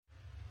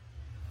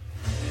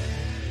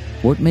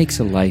What makes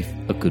a life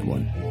a good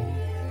one?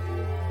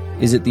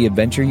 Is it the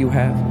adventure you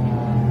have?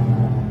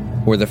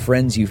 Or the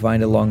friends you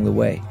find along the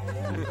way?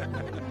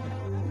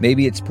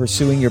 Maybe it's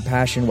pursuing your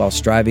passion while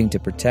striving to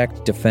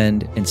protect,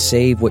 defend, and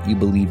save what you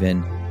believe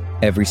in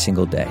every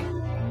single day.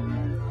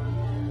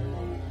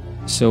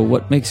 So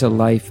what makes a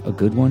life a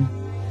good one?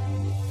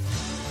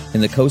 In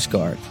the Coast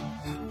Guard,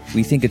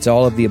 we think it's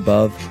all of the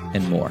above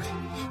and more.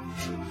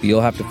 But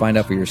you'll have to find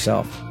out for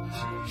yourself.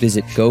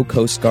 Visit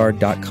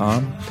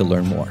gocoastguard.com to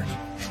learn more.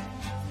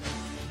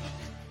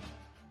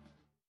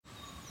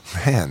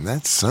 Man,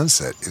 that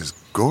sunset is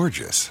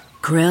gorgeous.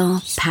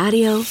 Grill,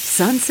 patio,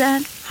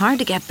 sunset. Hard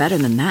to get better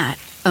than that.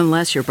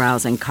 Unless you're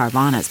browsing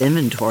Carvana's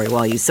inventory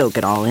while you soak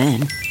it all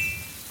in.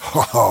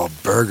 Oh,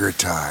 burger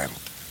time.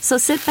 So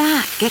sit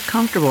back, get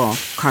comfortable.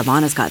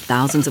 Carvana's got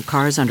thousands of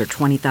cars under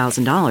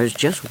 $20,000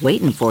 just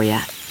waiting for you.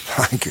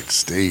 I could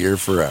stay here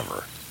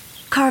forever.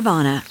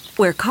 Carvana,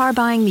 where car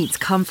buying meets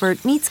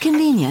comfort meets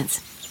convenience.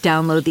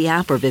 Download the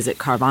app or visit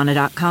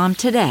Carvana.com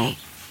today.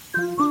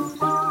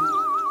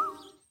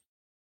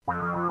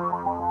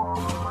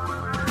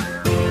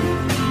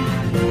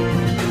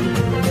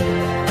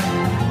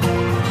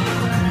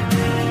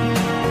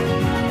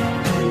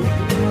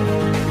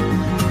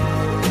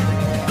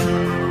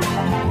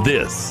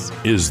 This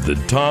is the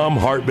Thom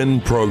Hartmann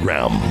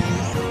Program.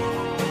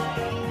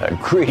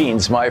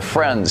 Greetings, my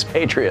friends,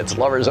 patriots,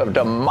 lovers of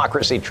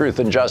democracy, truth,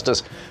 and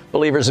justice,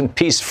 believers in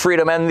peace,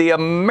 freedom, and the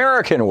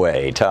American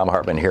way. Thom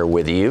Hartmann here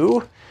with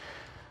you.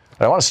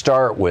 I want to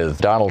start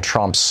with Donald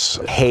Trump's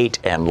hate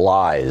and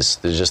lies.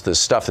 There's just this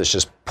stuff that's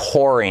just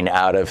pouring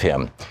out of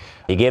him.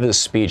 He gave this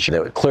speech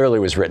that clearly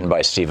was written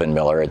by Stephen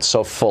Miller. It's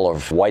so full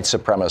of white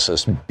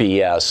supremacist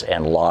BS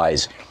and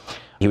lies.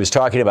 He was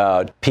talking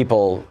about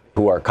people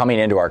who are coming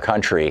into our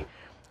country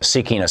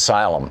seeking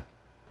asylum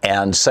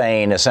and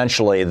saying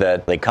essentially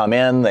that they come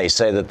in, they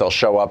say that they'll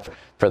show up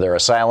for their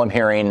asylum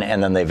hearing,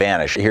 and then they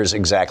vanish. Here's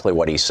exactly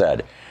what he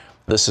said.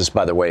 This is,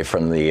 by the way,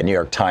 from the New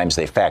York Times.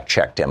 They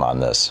fact-checked him on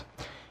this.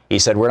 He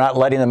said, we're not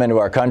letting them into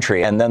our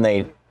country, and then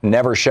they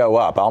never show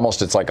up.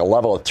 Almost it's like a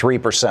level of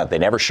 3%. They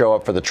never show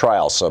up for the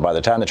trial. So by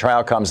the time the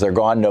trial comes, they're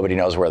gone. Nobody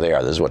knows where they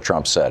are. This is what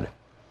Trump said.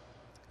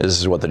 This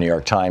is what the New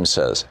York Times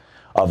says.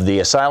 Of the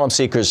asylum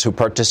seekers who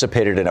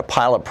participated in a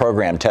pilot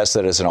program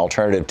tested as an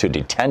alternative to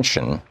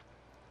detention, in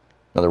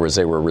other words,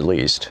 they were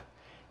released,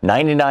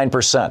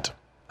 99%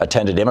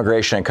 attended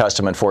immigration and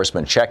custom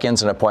enforcement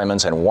check-ins and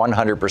appointments, and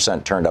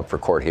 100% turned up for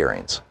court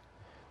hearings.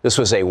 This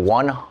was a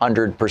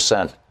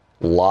 100%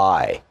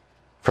 lie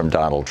from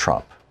Donald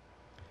Trump.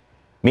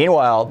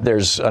 Meanwhile,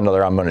 there's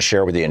another I'm going to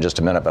share with you in just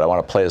a minute, but I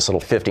want to play this little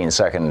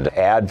 15-second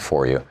ad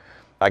for you.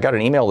 I got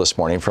an email this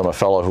morning from a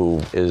fellow who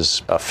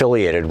is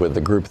affiliated with the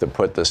group that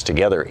put this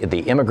together. The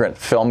Immigrant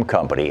Film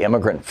Company,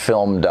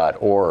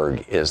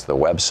 immigrantfilm.org is the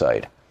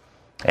website.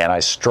 And I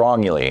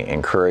strongly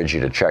encourage you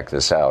to check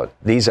this out.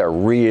 These are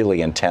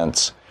really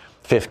intense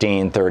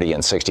 15, 30,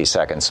 and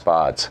 60-second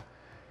spots.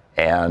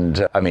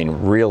 And, I mean,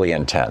 really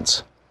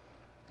intense.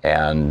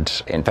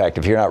 And, in fact,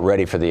 if you're not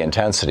ready for the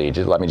intensity,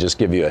 let me just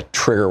give you a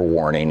trigger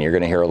warning. You're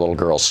going to hear a little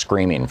girl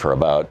screaming for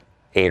about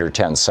 8 or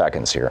 10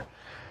 seconds here.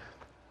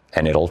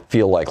 And it'll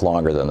feel like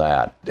longer than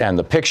that. And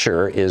the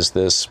picture is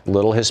this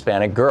little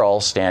Hispanic girl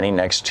standing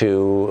next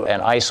to an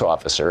ICE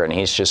officer, and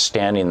he's just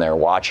standing there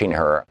watching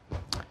her.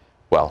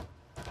 Well,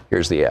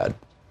 here's the ad.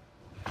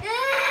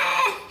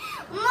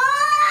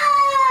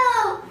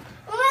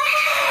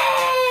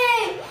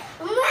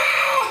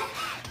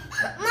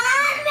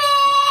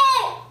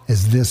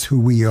 Is this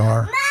who we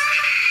are?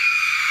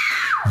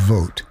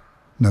 Vote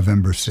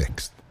November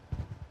 6th.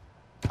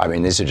 I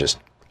mean, these are just,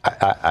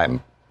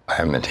 I'm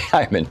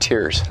in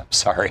tears. I'm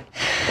sorry.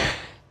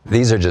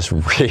 These are just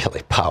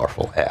really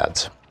powerful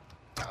ads.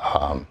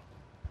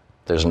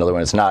 There's another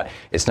one. It's not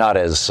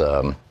as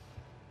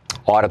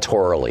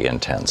auditorily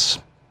intense,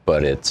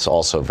 but it's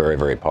also very,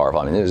 very powerful.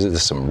 I mean,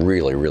 there's some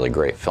really, really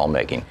great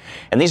filmmaking.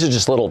 And these are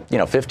just little,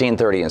 15,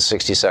 30, and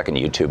 60-second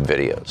YouTube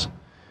videos.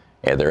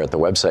 And they're at the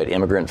website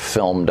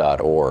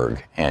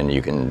immigrantfilm.org. And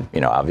you can,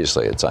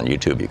 obviously it's on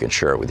YouTube. You can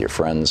share it with your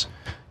friends.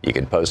 You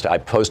can post. I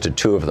posted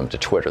 2 of them to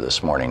Twitter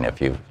this morning.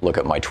 If you look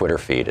at my Twitter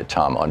feed at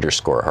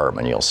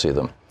Thom_Hartmann, you'll see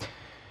them.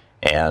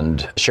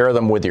 And share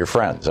them with your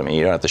friends. I mean,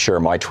 you don't have to share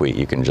my tweet.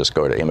 You can just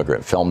go to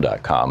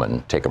immigrantfilm.com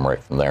and take them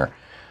right from there.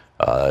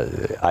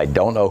 I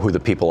don't know who the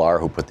people are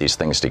who put these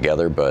things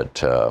together,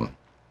 but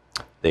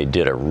they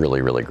did a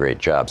really, really great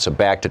job. So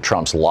back to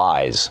Trump's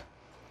lies.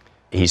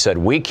 He said,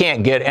 we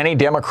can't get any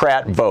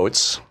Democrat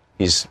votes.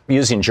 He's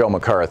using Joe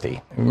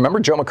McCarthy. Remember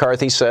Joe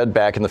McCarthy said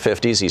back in the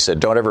 50s, he said,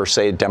 don't ever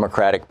say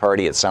Democratic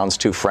Party. It sounds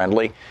too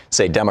friendly.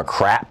 Say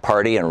Democrat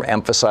Party and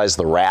emphasize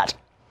the rat.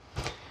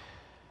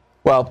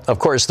 Well, of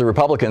course, the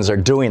Republicans are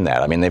doing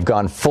that. I mean, they've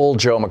gone full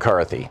Joe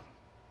McCarthy.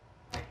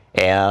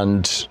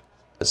 And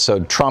so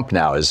Trump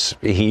now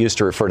he used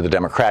to refer to the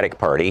Democratic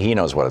Party. He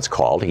knows what it's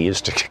called. He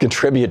used to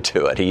contribute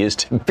to it. He used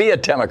to be a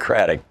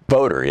Democratic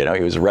voter.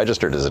 He was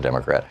registered as a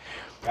Democrat.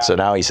 So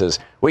now he says,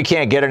 we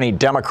can't get any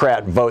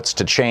Democrat votes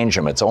to change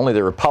them. It's only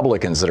the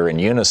Republicans that are in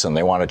unison.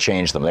 They want to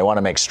change them. They want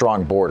to make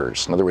strong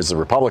borders. In other words, the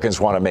Republicans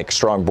want to make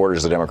strong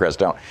borders. The Democrats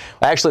don't.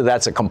 Actually,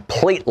 that's a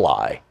complete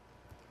lie.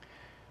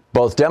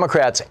 Both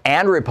Democrats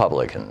and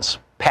Republicans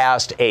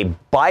passed a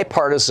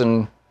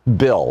bipartisan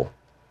bill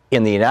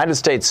in the United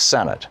States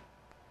Senate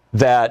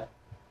that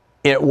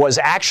it was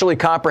actually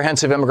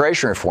comprehensive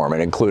immigration reform.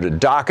 It included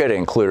DACA, it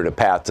included a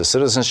path to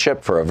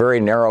citizenship for a very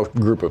narrow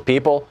group of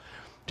people.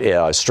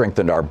 It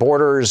strengthened our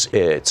borders.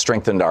 It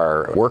strengthened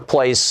our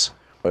workplace.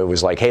 It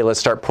was like, hey, let's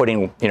start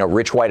putting,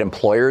 rich white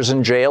employers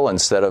in jail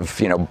instead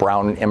of,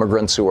 brown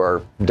immigrants who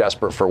are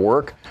desperate for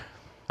work.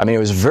 I mean, it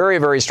was very,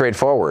 very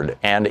straightforward.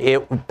 And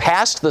it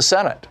passed the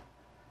Senate.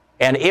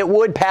 And it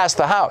would pass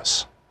the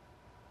House.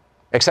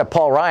 Except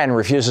Paul Ryan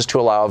refuses to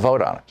allow a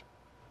vote on it.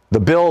 The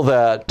bill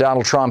that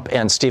Donald Trump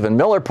and Stephen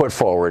Miller put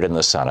forward in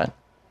the Senate,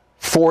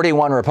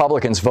 41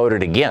 Republicans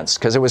voted against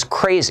because it was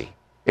crazy.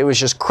 It was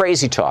just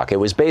crazy talk. It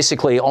was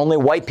basically only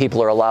white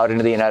people are allowed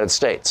into the United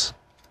States.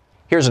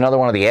 Here's another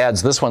one of the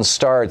ads. This one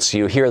starts,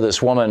 you hear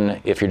this woman,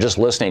 if you're just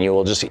listening, you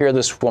will just hear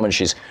this woman.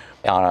 She's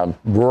on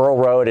a rural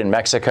road in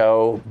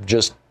Mexico,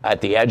 just at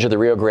the edge of the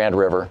Rio Grande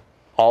River,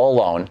 all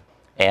alone.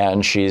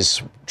 And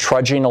she's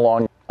trudging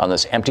along on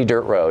this empty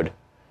dirt road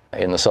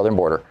in the southern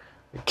border,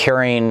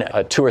 carrying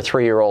a 2 or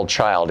 3 year old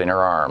child in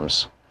her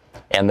arms.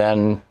 And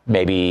then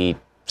maybe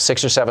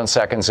 6 or 7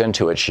 seconds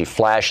into it, she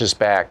flashes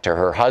back to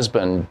her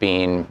husband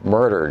being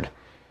murdered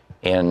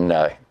in,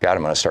 God,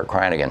 I'm going to start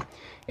crying again,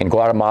 in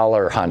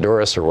Guatemala or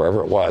Honduras or wherever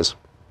it was.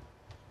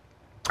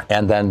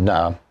 And then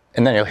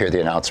you'll hear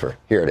the announcer.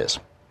 Here it is.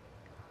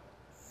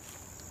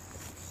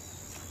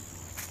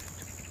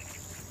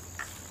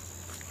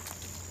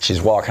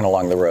 She's walking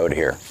along the road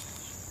here.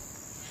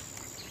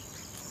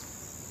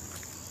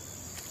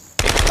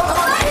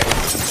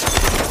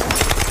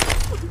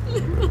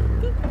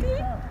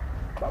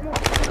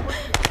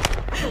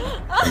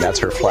 And that's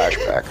her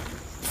flashback.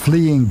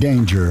 Fleeing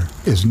danger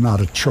is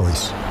not a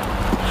choice.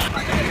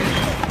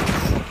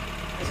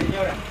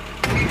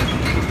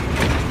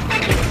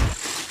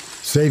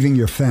 Saving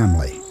your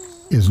family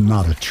is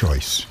not a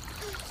choice.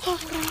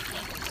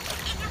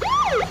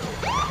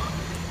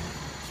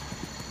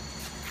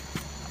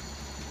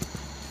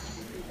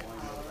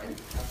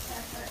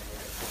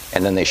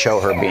 And then they show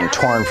her being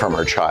torn from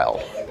her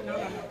child.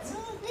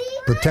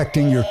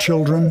 Protecting your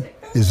children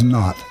is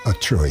not a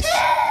choice.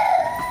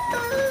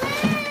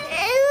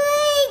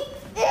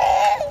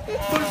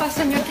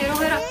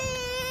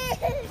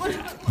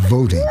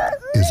 Voting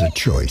is a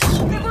choice.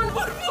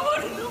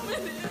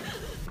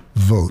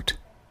 Vote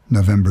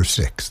November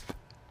 6th.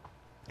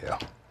 Yeah.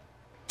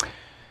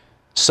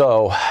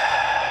 So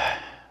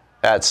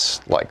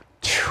that's like,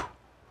 phew.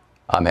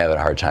 I'm having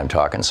a hard time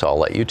talking, so I'll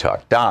let you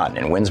talk. Don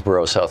in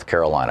Winsboro, South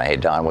Carolina. Hey,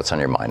 Don, what's on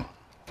your mind?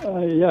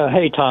 Yeah.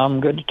 Hey,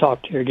 Tom. Good to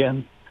talk to you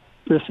again.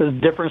 This is a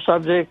different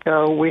subject.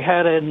 We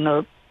had in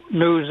the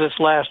news this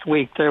last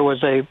week, there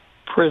was a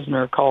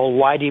prisoner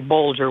called Whitey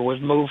Bulger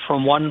was moved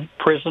from one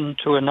prison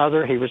to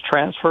another. He was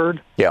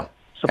transferred. Yeah.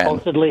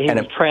 Supposedly he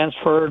was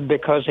transferred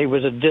because he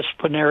was a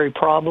disciplinary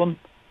problem.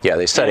 Yeah,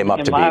 they set him up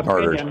to be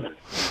murdered. Opinion,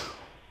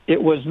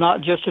 it was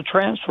not just a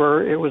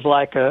transfer. It was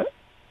like a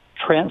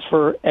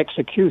transfer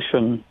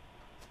execution.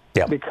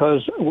 Yeah.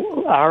 Because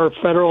our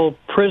federal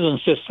prison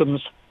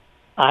systems,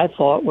 I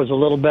thought, was a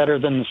little better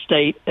than the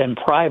state and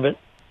private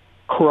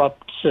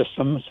corrupt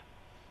systems.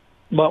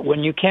 But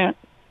when you can't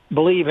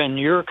believe in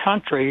your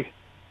country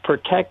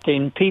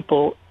protecting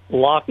people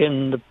locked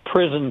in the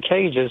prison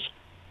cages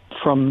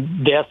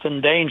from death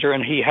and danger,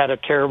 and he had a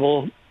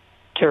terrible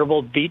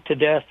beat to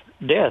death.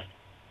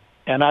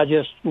 And I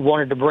just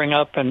wanted to bring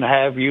up and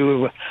have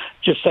you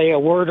just say a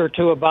word or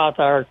two about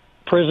our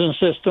prison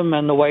system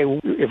and the way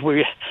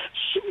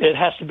it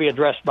has to be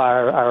addressed by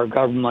our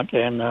government,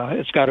 and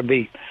it's got to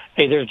be,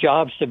 hey, there's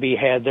jobs to be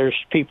had, there's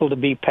people to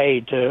be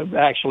paid to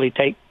actually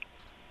take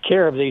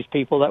care of these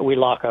people that we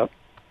lock up.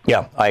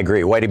 Yeah, I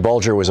agree. Whitey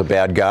Bulger was a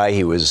bad guy.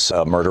 He was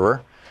a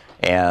murderer,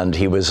 and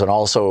he was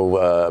also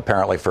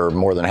apparently for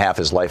more than half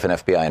his life an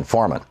FBI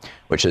informant,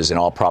 which is in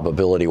all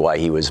probability why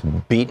he was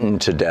beaten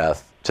to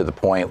death to the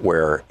point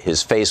where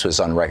his face was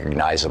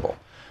unrecognizable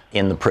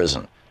in the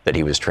prison that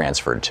he was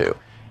transferred to.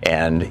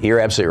 And you're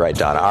absolutely right,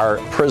 Don. Our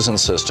prison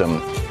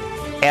system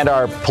and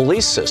our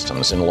police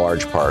systems, in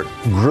large part,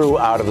 grew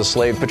out of the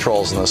slave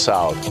patrols in the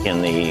South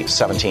in the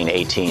 17,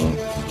 18,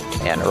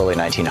 and early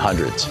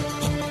 1900s.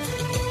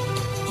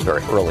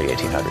 Very early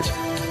 1800s.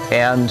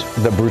 And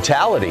the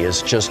brutality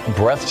is just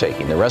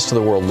breathtaking. The rest of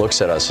the world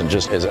looks at us and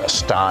just is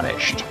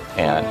astonished.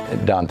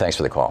 And Don, thanks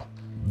for the call.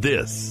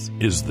 This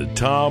is the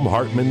Thom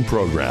Hartmann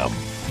Program.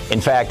 In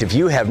fact, if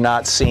you have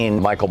not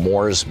seen Michael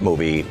Moore's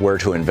movie, Where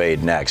to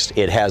Invade Next,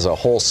 it has a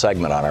whole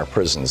segment on our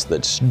prisons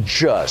that's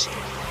just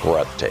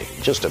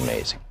breathtaking, just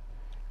amazing.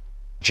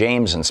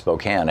 James in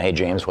Spokane. Hey,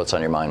 James, what's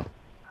on your mind?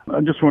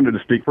 I just wanted to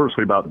speak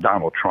firstly about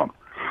Donald Trump.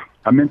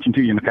 I mentioned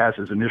to you in the past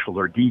his initials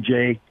are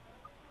DJ,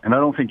 and I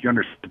don't think you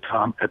understood,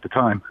 Tom, at the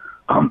time.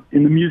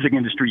 In the music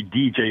industry,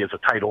 DJ is a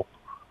title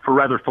for a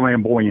rather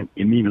flamboyant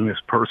and meaningless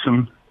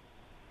person.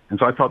 And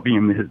so I thought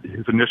being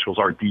his initials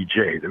are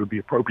DJ, that it would be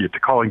appropriate to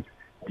call him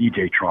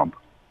DJ Trump.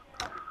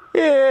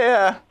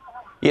 Yeah.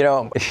 You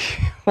know,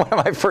 one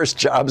of my first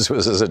jobs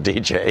was as a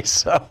DJ,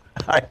 so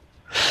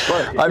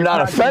I'm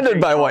not offended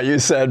by what you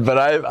said,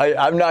 but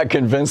I'm not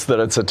convinced that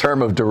it's a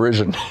term of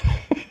derision.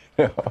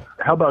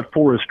 How about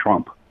Forrest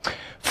Trump?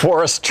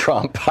 Forrest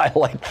Trump, I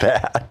like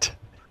that.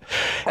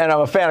 And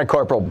I'm a fan of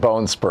Corporal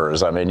Bone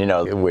Spurs, I mean, you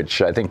know,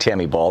 which I think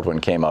Tammy Baldwin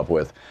came up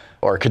with,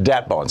 or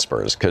Cadet Bone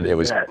Spurs. It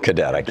was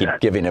Cadet. I keep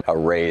giving him a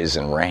raise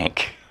in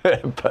rank.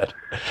 But,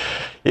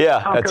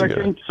 yeah, that's a good.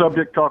 Can I change the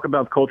subject, talk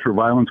about the culture of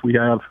violence we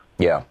have?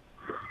 Yeah.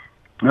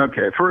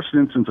 Okay, first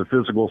instance of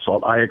physical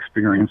assault I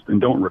experienced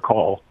and don't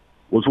recall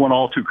was one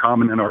all too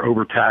common in our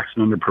overtaxed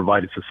and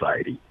underprovided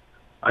society.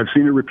 I've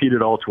seen it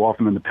repeated all too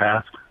often in the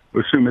past,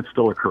 but assume it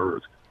still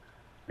occurs.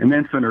 An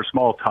infant or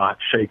small tot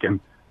shaken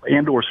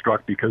and or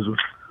struck because of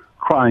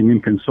crying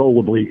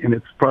inconsolably in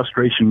its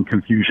frustration,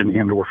 confusion,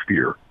 and or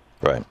fear.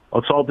 Right.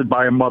 Assaulted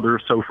by a mother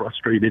so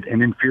frustrated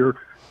and in fear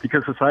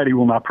because society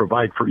will not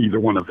provide for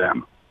either one of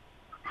them.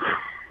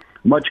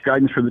 Much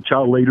guidance for the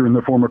child later in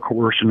the form of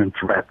coercion and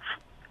threats.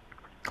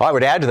 I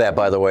would add to that,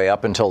 by the way,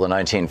 up until the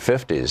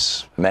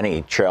 1950s,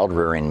 many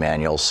child-rearing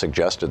manuals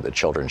suggested that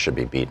children should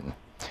be beaten.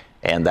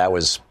 And that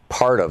was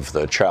part of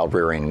the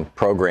child-rearing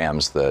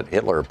programs that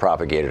Hitler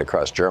propagated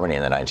across Germany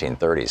in the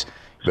 1930s.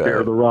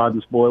 Spare the rod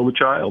and spoil the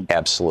child.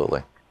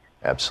 Absolutely.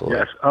 Absolutely.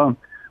 Yes.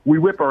 We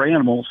whip our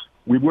animals.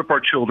 We whip our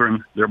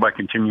children, thereby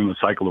continuing the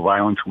cycle of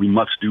violence. We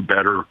must do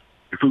better.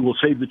 If we will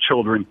save the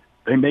children,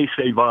 they may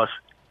save us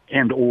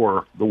and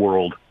or the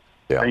world.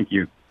 Yeah. Thank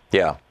you.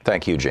 Yeah.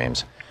 Thank you,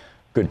 James.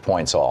 Good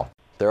points all.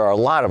 There are a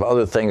lot of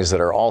other things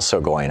that are also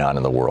going on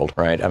in the world,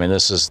 right? I mean,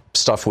 this is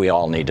stuff we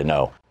all need to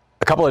know.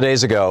 A couple of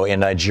days ago in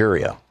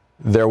Nigeria,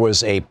 there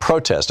was a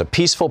protest, a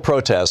peaceful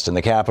protest in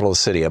the capital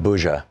city,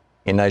 Abuja,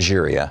 in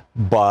Nigeria,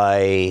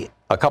 by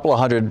a couple of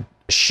hundred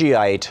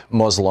Shiite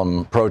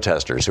Muslim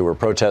protesters who were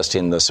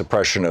protesting the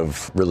suppression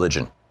of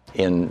religion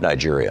in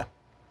Nigeria.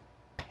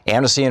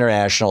 Amnesty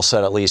International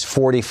said at least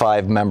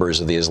 45 members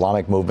of the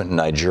Islamic movement in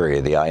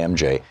Nigeria, the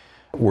IMJ,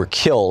 were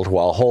killed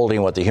while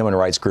holding what the human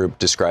rights group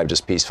described as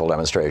peaceful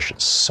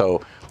demonstrations.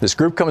 So this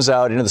group comes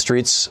out into the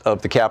streets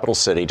of the capital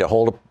city to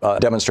hold a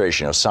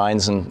demonstration, you know,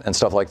 signs and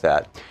stuff like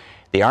that.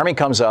 The army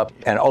comes up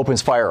and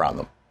opens fire on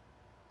them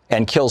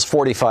and kills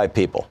 45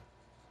 people.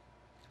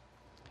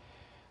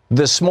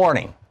 This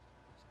morning,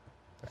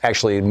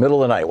 actually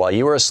middle of the night while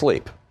you were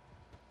asleep,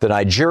 the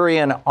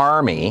Nigerian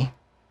army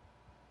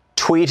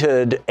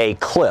tweeted a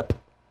clip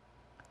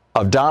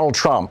of Donald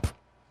Trump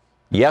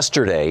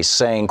yesterday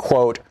saying,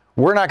 quote,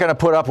 "We're not going to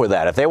put up with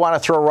that. If they want to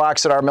throw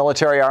rocks at our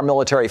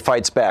military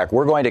fights back.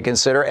 We're going to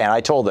consider," and I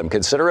told them,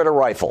 consider it a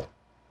rifle.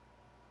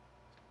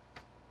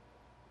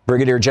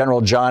 Brigadier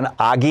General John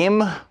Agim,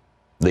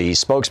 the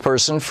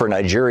spokesperson for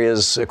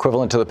Nigeria's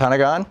equivalent to the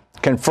Pentagon,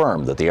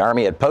 confirmed that the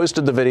Army had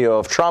posted the video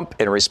of Trump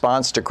in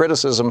response to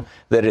criticism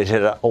that it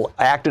had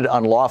acted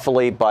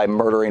unlawfully by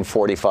murdering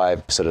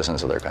 45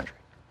 citizens of their country.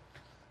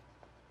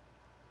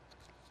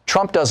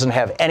 Trump doesn't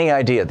have any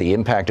idea the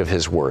impact of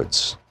his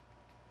words.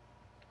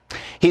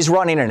 He's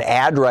running an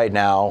ad right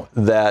now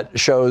that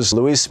shows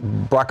Luis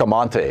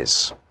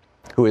Bracamontes,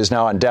 who is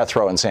now on death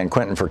row in San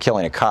Quentin for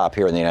killing a cop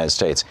here in the United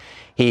States.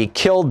 He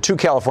killed 2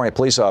 California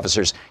police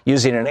officers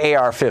using an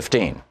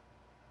AR-15,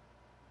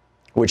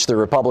 which the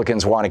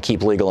Republicans want to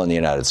keep legal in the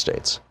United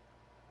States.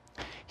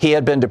 He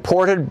had been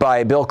deported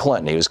by Bill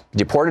Clinton. He was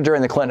deported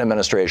during the Clinton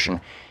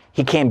administration.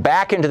 He came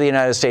back into the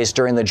United States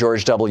during the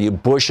George W.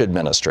 Bush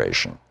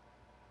administration.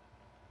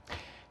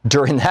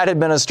 During that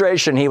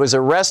administration, he was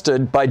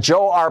arrested by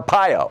Joe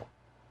Arpaio,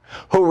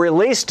 who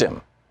released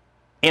him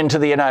into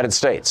the United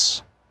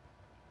States.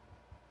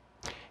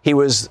 He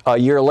was, a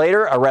year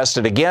later,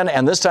 arrested again,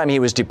 and this time he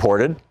was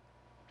deported.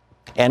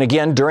 And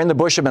again, during the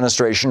Bush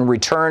administration,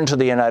 returned to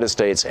the United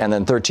States, and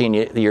then 13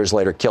 years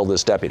later, killed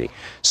this deputy.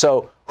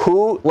 So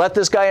who let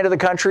this guy into the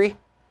country?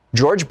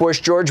 George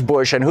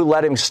Bush, and who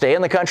let him stay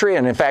in the country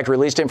and, in fact,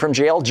 released him from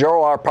jail?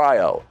 Joe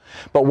Arpaio.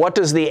 But what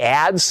does the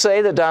ad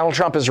say that Donald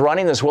Trump is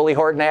running, this Willie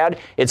Horton ad?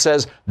 It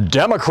says,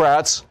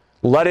 Democrats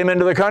let him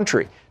into the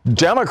country.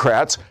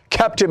 Democrats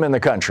kept him in the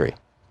country.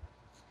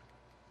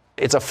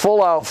 It's a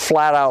full-out,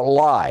 flat-out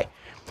lie.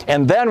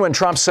 And then when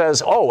Trump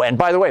says, oh, and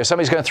by the way, if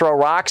somebody's going to throw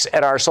rocks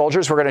at our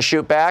soldiers, we're going to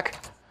shoot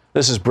back.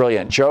 This is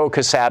brilliant. Joe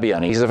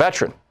Kasabian, he's a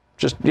veteran.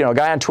 Just, a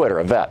guy on Twitter,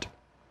 a vet.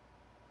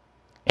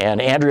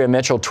 And Andrea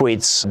Mitchell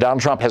tweets, Donald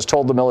Trump has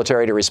told the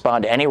military to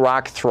respond to any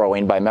rock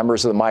throwing by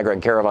members of the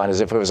migrant caravan as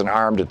if it was an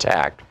armed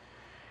attack.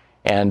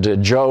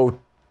 And Joe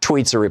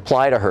tweets a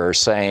reply to her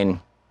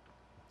saying,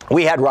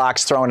 we had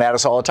rocks thrown at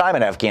us all the time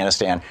in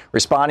Afghanistan.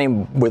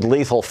 Responding with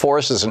lethal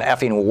force is an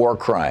effing war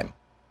crime.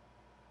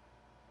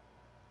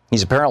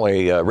 He's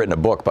apparently written a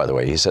book, by the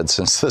way. He said,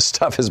 since this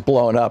stuff is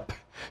blown up,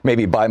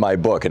 maybe buy my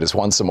book. It has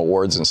won some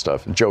awards and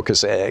stuff. Joe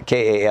Kassabian,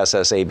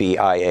 Kassabian.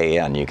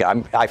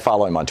 I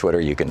follow him on Twitter.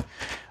 You can,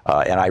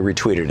 and I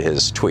retweeted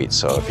his tweet.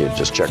 So if you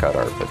just check out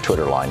our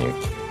Twitter line,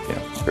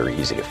 it's very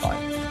easy to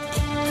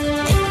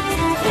find.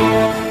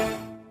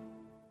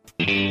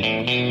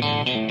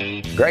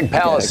 Greg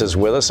Palast is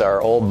with us,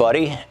 our old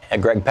buddy.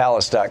 At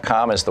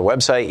gregpalast.com is the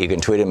website. You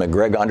can tweet him at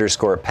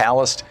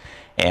Greg_Palast.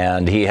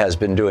 And he has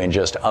been doing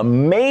just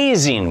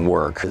amazing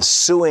work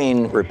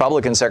suing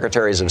Republican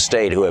secretaries of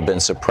state who have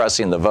been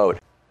suppressing the vote.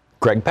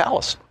 Greg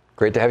Palast,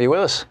 great to have you with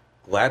us.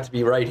 Glad to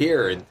be right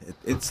here.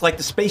 It's like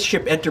the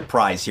Spaceship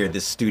Enterprise here,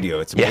 this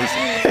studio. It's amazing.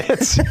 Yeah,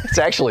 it's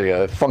actually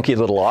a funky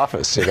little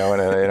office, in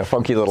a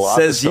funky little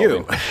office. Says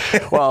you.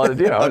 Well,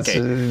 Okay.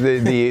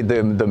 It's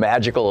the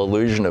magical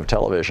illusion of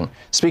television.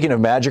 Speaking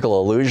of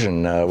magical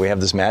illusion, we have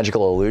this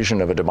magical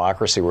illusion of a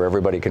democracy where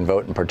everybody can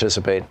vote and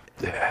participate.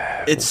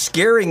 It's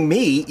scaring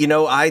me.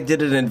 I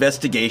did an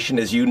investigation,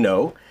 as you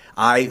know.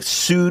 I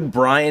sued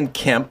Brian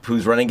Kemp,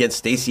 who's running against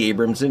Stacey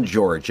Abrams in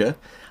Georgia.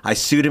 I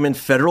sued him in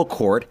federal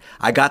court.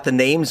 I got the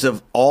names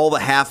of all the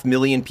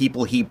 500,000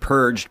 people he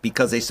purged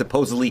because they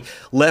supposedly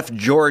left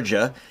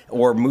Georgia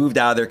or moved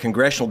out of their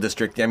congressional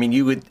district. I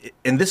mean,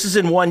 and this is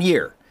in 1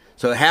 year.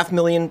 So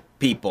 500,000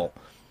 people.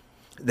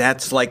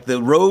 That's like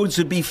the roads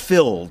would be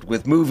filled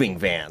with moving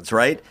vans,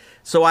 right?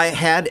 So I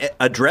had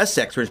address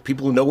experts,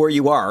 people who know where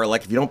you are.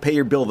 Like if you don't pay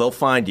your bill, they'll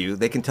find you.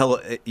 They can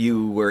tell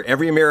you where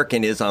every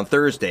American is on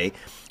Thursday.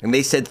 And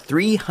they said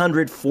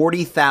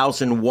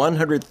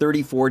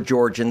 340,134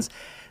 Georgians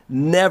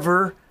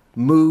never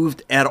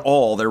moved at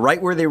all. They're right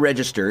where they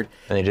registered.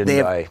 And they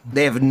didn't die.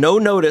 They have no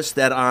notice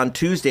that on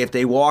Tuesday, if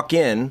they walk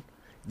in,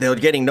 they're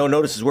getting no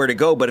notices where to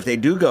go. But if they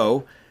do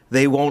go,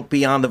 they won't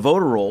be on the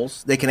voter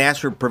rolls. They can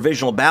ask for a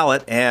provisional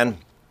ballot. And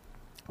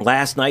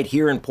last night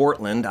here in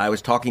Portland, I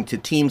was talking to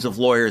teams of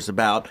lawyers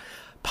about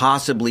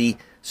possibly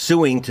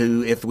suing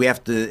if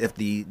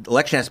the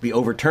election has to be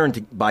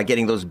overturned by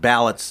getting those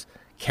ballots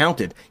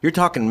counted. You're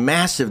talking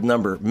massive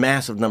number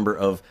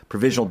of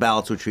provisional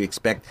ballots, which we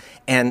expect,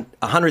 and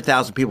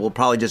 100,000 people will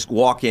probably just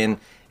walk in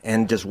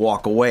and just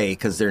walk away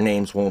because their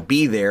names won't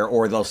be there,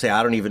 or they'll say,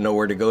 I don't even know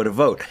where to go to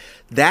vote.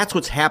 That's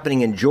what's happening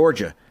in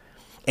Georgia,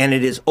 and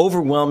it is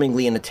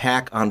overwhelmingly an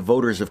attack on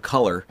voters of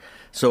color.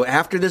 So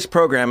after this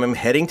program, I'm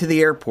heading to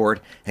the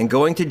airport and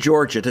going to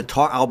Georgia to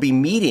talk. I'll be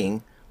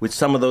meeting with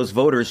some of those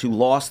voters who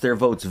lost their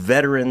votes,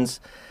 veterans,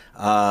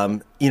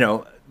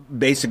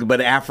 basically,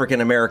 but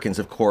African Americans,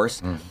 of course.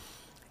 Mm.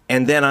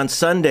 And then on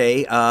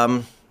Sunday,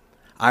 I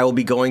will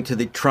be going to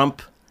the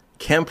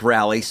Trump-Kemp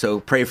rally, so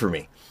pray for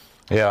me.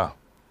 Yeah.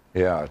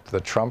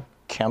 The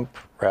Trump-Kemp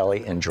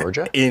rally in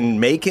Georgia?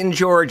 In Macon,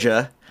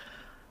 Georgia.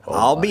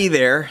 I'll be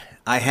there.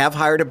 I have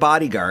hired a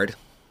bodyguard.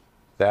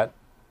 That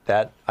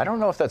I don't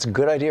know if that's a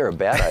good idea or a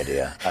bad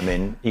idea. I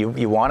mean,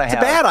 you want to have...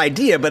 It's a bad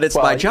idea, but it's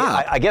my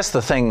job. I guess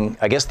the thing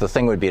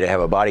would be to have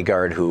a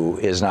bodyguard who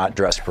is not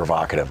dressed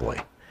provocatively.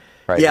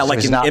 Right? Yeah,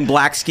 like in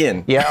black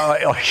skin. Yeah.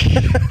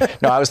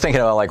 No, I was thinking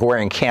about like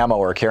wearing camo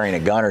or carrying a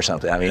gun or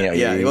something. I mean,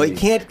 you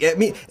can't. I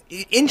mean,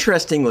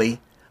 interestingly,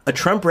 a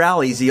Trump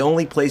rally is the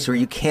only place where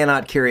you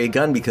cannot carry a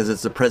gun because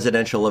it's a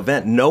presidential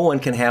event. No one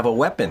can have a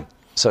weapon.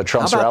 So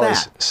Trump's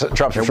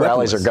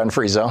rallies are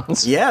gun-free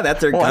zones. Yeah,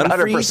 that's their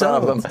gun-free zones. 100%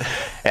 of them,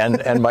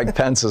 and Mike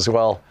Pence as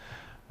well.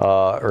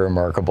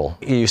 Remarkable.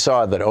 You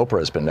saw that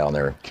Oprah's been down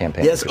there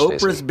campaigning. Yes,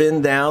 Oprah's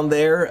been down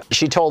there.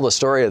 She told the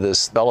story of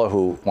this fellow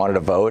who wanted to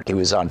vote. He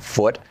was on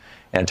foot,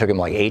 and it took him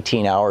like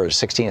 18 hours,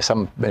 16,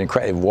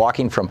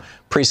 walking from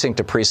precinct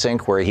to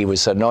precinct where he was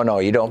said, no,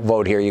 you don't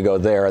vote here, you go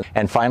there.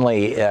 And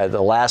finally,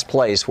 the last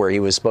place where he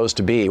was supposed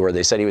to be, where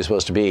they said he was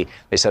supposed to be,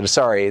 they said,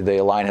 sorry,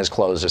 the line has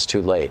closed, it's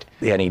too late.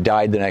 And he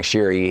died the next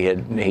year.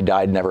 He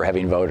died never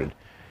having voted.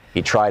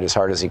 He tried as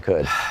hard as he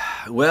could.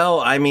 Well,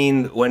 I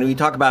mean, when we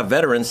talk about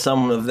veterans,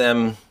 some of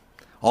them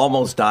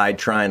almost died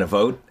trying to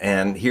vote,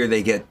 and here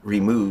they get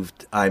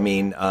removed. I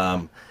mean,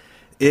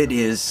 it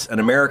is an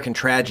American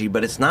tragedy,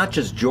 but it's not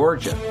just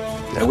Georgia.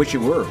 I wish it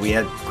were. We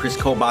had Chris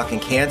Kobach in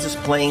Kansas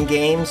playing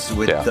games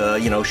with,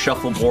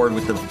 shuffleboard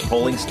with the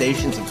polling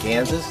stations in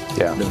Kansas,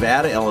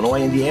 Nevada,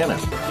 Illinois, Indiana.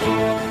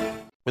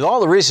 With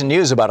all the recent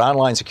news about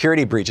online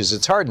security breaches,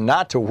 it's hard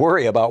not to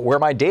worry about where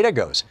my data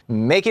goes.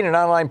 Making an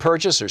online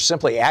purchase or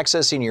simply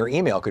accessing your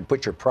email could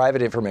put your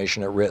private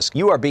information at risk.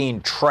 You are being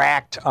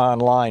tracked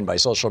online by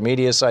social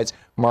media sites,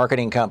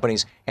 marketing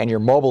companies, and your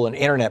mobile and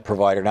internet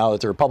provider now that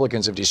the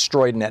Republicans have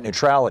destroyed net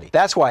neutrality.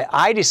 That's why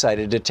I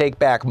decided to take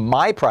back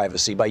my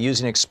privacy by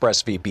using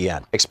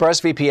ExpressVPN.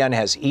 ExpressVPN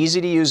has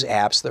easy-to-use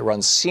apps that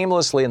run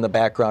seamlessly in the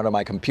background on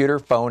my computer,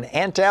 phone,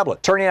 and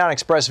tablet. Turning on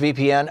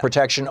ExpressVPN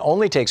protection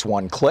only takes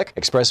one click.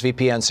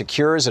 ExpressVPN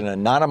secures and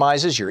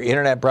anonymizes your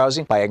internet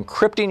browsing by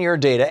encrypting your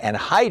data and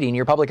hiding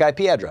your public IP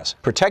address.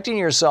 Protecting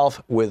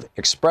yourself with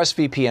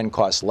ExpressVPN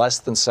costs less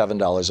than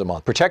 $7 a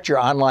month. Protect your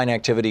online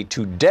activity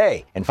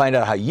today and find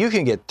out how you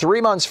can get 3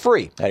 months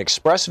free at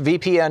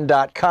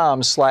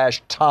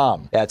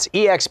expressvpn.com/Tom. That's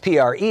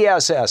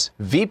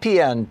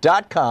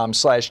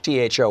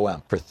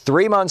expressvpn.com/THOM for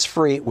 3 months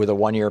free with a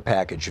 1-year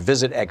package.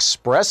 Visit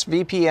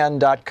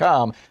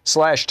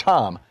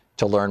expressvpn.com/Tom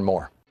to learn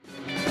more.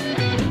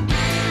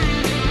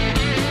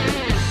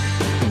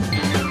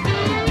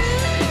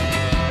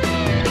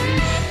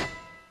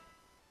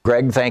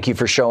 Greg, thank you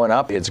for showing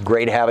up. It's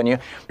great having you.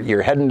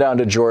 You're heading down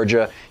to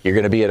Georgia. You're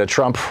going to be at a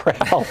Trump rally.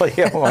 Oh,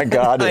 my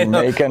God, in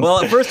Macon.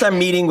 Well, at first I'm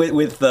meeting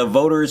with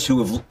voters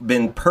who have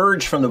been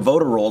purged from the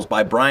voter rolls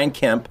by Brian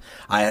Kemp.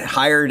 I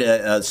hired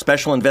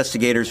special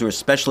investigators who are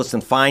specialists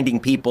in finding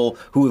people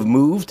who have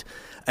moved.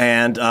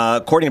 And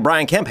according to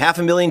Brian Kemp,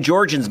 500,000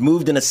 Georgians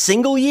moved in a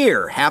single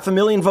year,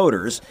 500,000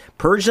 voters,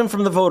 purged them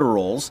from the voter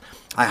rolls.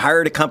 I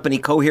hired a company,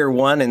 Cohere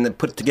One, and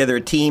put together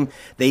a team.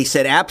 They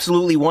said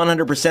absolutely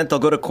 100% they'll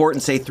go to court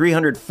and say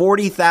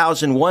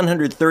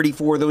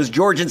 340,134 of those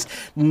Georgians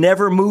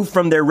never moved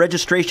from their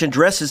registration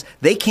addresses.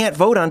 They can't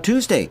vote on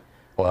Tuesday.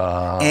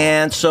 Wow.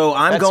 And so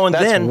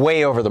that's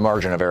way over the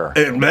margin of error.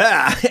 For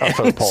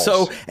the polls.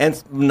 So,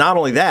 and not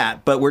only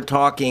that, but we're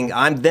talking,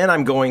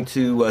 I'm going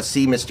to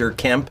see Mr.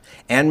 Kemp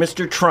and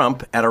Mr.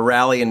 Trump at a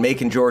rally in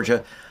Macon,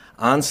 Georgia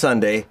on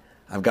Sunday.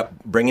 I've got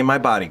bringing my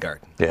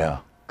bodyguard. Yeah.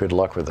 Good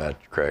luck with that,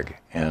 Greg.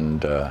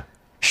 And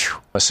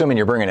assuming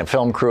you're bringing a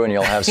film crew and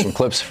you'll have some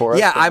clips for us.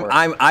 Yeah,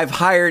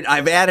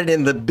 I've added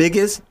in the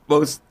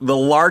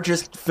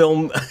largest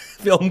film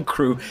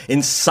crew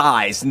in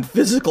size, in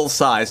physical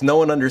size. No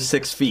one under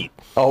 6 feet.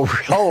 Oh,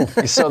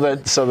 so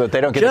that they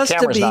don't get the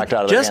cameras knocked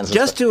out of their hands.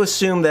 Just to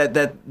assume that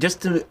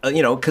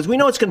because we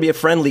know it's going to be a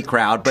friendly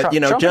crowd, but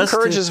Trump just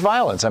encourages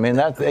violence. I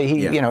mean,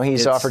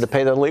 he's offered to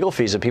pay the legal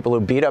fees of people who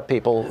beat up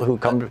people who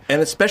come,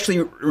 and especially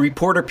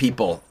reporter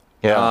people.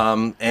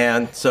 Yeah.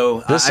 And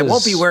so I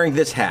won't be wearing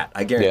this hat,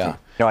 I guarantee. Yeah.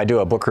 I do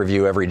a book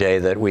review every day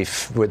that we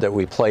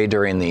play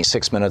during the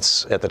 6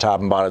 minutes at the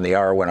top and bottom of the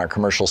hour when our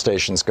commercial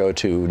stations go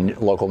to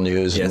local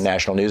news and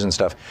national news and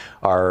stuff.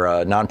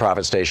 Our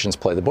nonprofit stations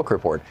play the book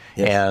report.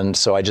 Yes. And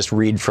so I just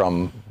read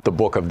from the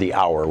book of the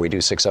hour. We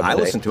do 6 of them a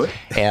day. I listen to it.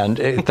 And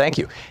thank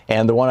you.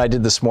 And the one I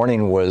did this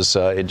morning was,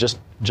 it just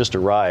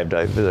arrived.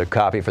 I did a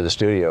copy for the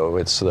studio.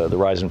 It's The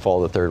Rise and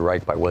Fall of the Third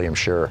Reich by William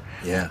Scherer.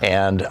 Yeah.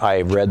 And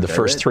I read the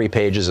first 3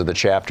 pages of the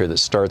chapter that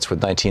starts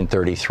with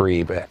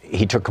 1933. But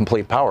he took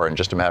complete power in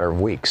just a matter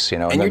of weeks. And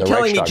you're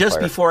telling me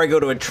just before I go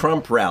to a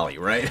Trump rally,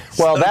 right?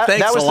 Well, so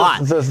that was a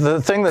lot. The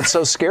thing that's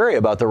so scary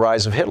about the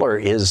rise of Hitler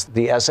is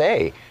the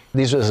SA.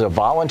 These was a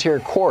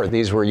volunteer corps.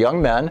 These were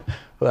young men.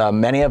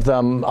 Many of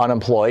them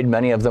unemployed,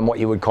 many of them what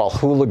you would call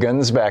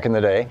hooligans back in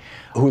the day,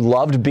 who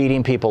loved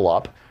beating people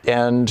up.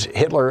 And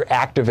Hitler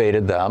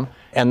activated them.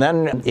 And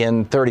then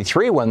in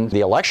 33, when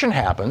the election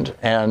happened,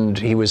 and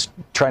he was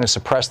trying to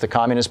suppress the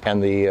Communist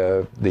and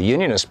the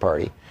Unionist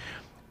Party,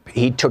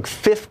 he took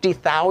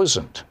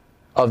 50,000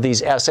 of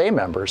these SA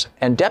members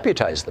and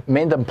deputized them,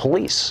 made them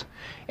police.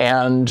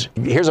 And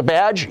here's a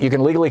badge, you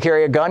can legally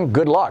carry a gun,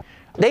 good luck.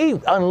 They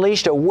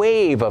unleashed a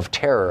wave of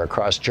terror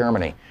across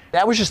Germany.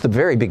 That was just the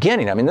very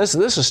beginning. I mean, this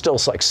is still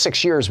like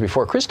 6 years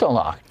before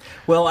Kristallnacht.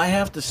 Well, I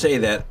have to say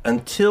that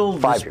until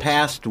this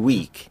past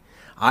week,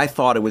 I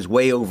thought it was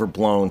way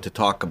overblown to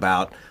talk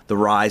about the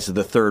rise of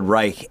the Third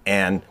Reich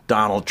and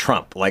Donald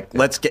Trump.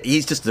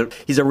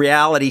 He's a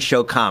reality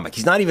show comic.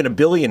 He's not even a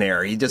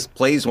billionaire. He just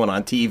plays one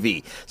on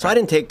TV. So I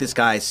didn't take this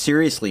guy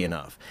seriously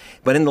enough.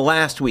 But in the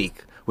last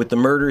week, with the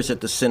murders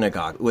at the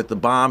synagogue, with the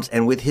bombs,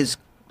 and with his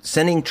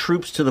sending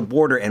troops to the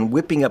border and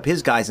whipping up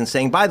his guys and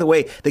saying, by the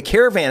way, the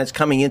caravan is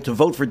coming in to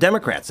vote for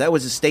Democrats. That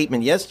was his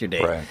statement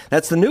yesterday. Right.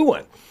 That's the new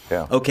one.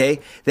 Yeah.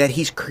 Okay, that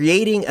he's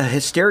creating a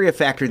hysteria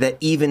factor that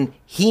even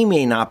he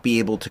may not be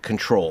able to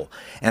control.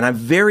 And I'm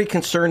very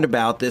concerned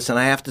about this. And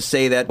I have to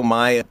say that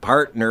my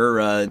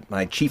partner,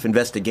 my chief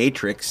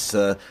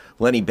investigatrix,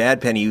 Lenny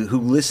Badpenny, who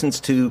listens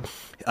to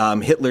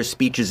Hitler's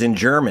speeches in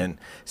German,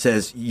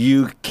 says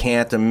you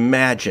can't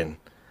imagine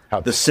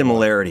the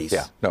similarities.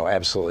 Yeah, no,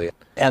 absolutely.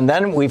 And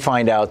then we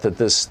find out that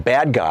this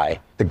bad guy,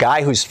 the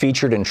guy who's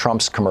featured in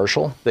Trump's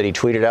commercial that he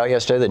tweeted out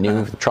yesterday, the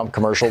new Trump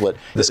commercial, that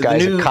this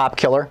guy's a cop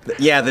killer.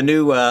 Yeah, the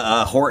new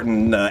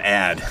Horton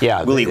ad.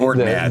 Yeah, Willie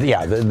Horton ad.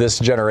 Yeah, this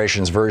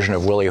generation's version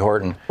of Willie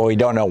Horton. Well, we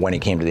don't know when he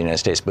came to the United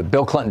States, but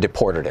Bill Clinton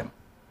deported him.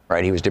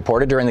 Right, he was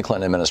deported during the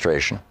Clinton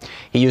administration.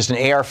 He used an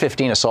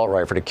AR-15 assault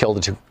rifle to kill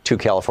the two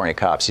California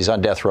cops. He's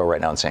on death row right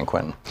now in San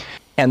Quentin.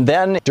 And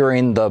then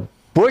during the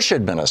Bush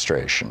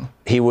administration,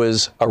 he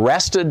was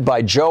arrested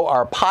by Joe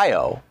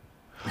Arpaio,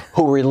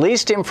 who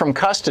released him from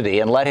custody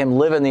and let him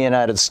live in the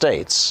United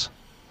States.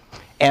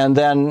 And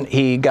then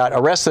he got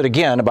arrested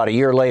again about a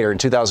year later in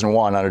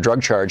 2001 on a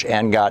drug charge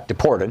and got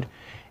deported.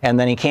 And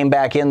then he came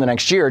back in the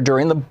next year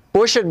during the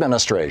Bush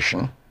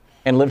administration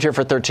and lived here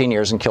for 13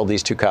 years and killed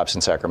these 2 cops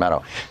in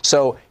Sacramento.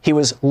 So he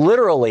was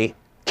literally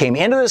came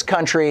into this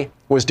country,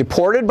 was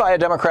deported by a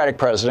Democratic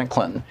president,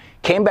 Clinton,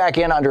 came back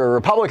in under a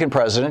Republican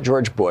president,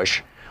 George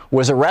Bush,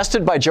 was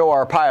arrested by Joe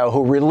Arpaio,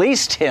 who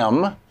released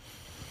him.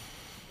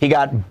 He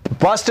got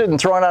busted and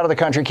thrown out of the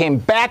country, came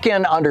back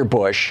in under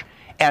Bush,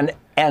 and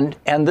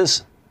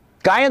this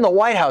guy in the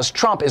White House,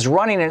 Trump, is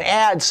running an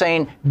ad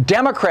saying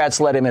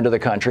Democrats let him into the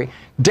country.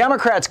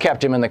 Democrats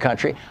kept him in the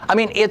country. I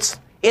mean, it's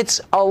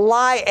a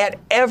lie at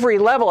every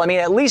level. I mean,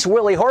 at least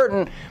Willie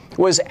Horton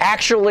was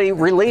actually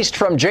released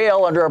from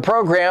jail under a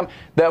program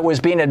that was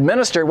being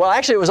administered. Well,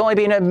 actually, it was only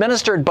being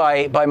administered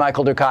by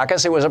Michael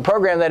Dukakis. It was a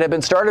program that had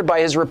been started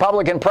by his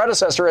Republican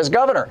predecessor as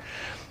governor.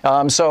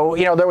 So,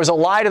 there was a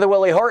lie to the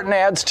Willie Horton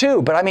ads,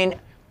 too. But, I mean...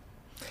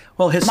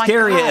 Well,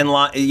 hysteria and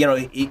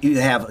you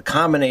have a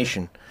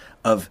combination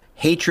of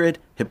hatred,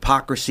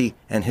 hypocrisy,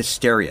 and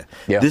hysteria.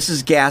 Yeah. This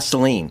is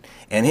gasoline.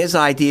 And his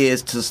idea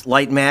is to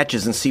light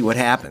matches and see what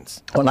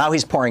happens. Well, now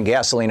he's pouring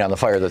gasoline on the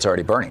fire that's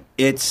already burning.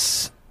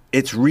 It's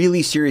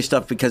really serious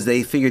stuff because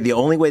they figured the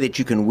only way that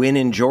you can win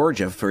in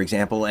Georgia, for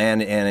example,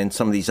 and in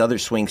some of these other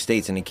swing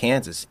states and in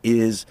Kansas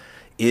is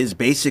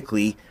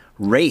basically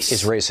race.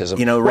 Is racism.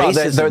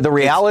 Racism. The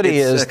reality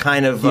is, a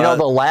kind of... the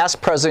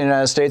last president of the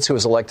United States who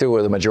was elected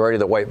with a majority of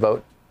the white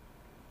vote?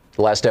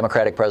 The last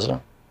Democratic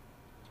president?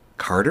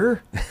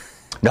 Carter?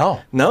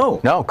 No.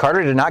 No.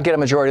 Carter did not get a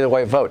majority of the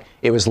white vote.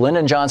 It was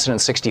Lyndon Johnson in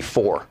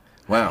 1964.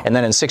 Wow. And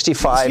then in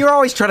 1965... You're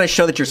always trying to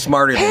show that you're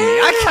smarter than me.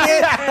 I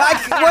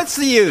can't. What's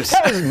the use?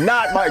 That is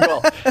not my goal.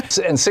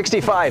 In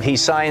 1965, he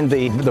signed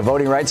the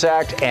Voting Rights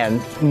Act,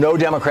 and no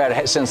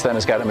Democrat since then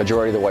has gotten a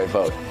majority of the white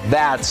vote.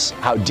 That's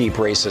how deep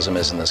racism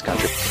is in this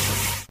country.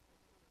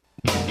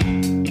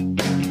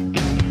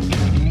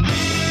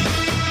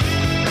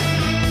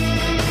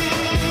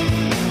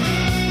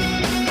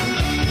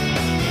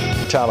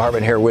 Thom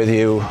Hartmann here with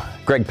you.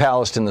 Greg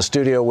Palast in the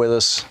studio with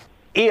us.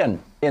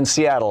 Ian in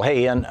Seattle.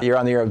 Hey, Ian, you're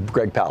on the air with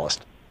Greg Palast.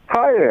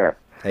 Hi there.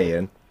 Hey,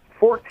 Ian.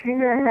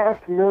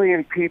 14.5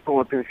 million people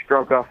have been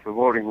struck off the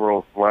voting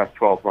rolls in the last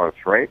 12 months,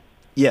 right?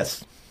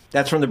 Yes.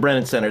 That's from the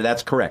Brennan Center.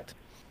 That's correct.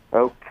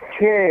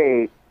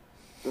 Okay.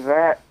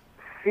 That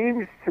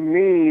seems to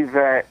me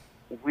that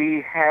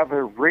we have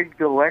a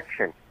rigged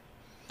election.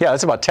 Yeah,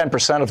 that's about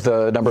 10% of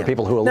the number of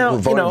people who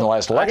voted in the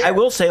last election. I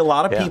will say a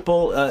lot of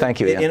people... Thank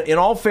you, Ian. In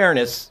all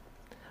fairness,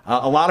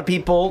 a lot of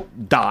people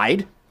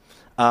died.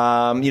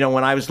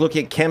 When I was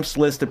looking at Kemp's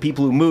list of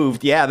people who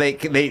moved,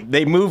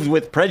 they moved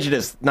with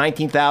prejudice.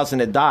 19,000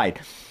 had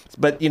died.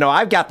 But,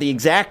 I've got the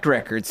exact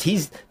records.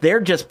 They're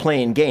just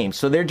playing games.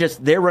 So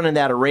they're running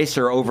that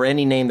eraser over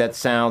any name that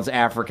sounds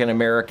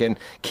African-American.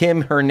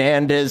 Kim,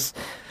 Hernandez,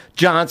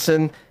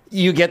 Johnson,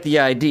 you get the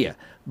idea.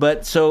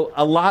 But so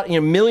a lot,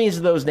 millions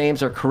of those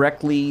names are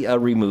correctly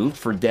removed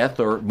for death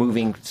or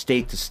moving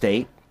state to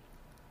state.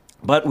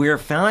 But we're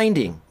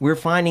finding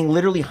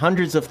literally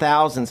hundreds of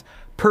thousands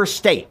per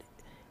state.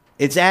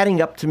 It's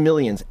adding up to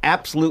millions,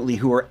 absolutely,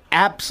 who are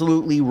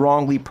absolutely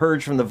wrongly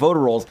purged from the voter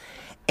rolls.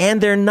 And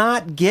they're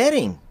not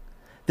getting,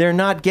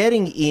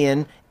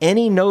 Ian,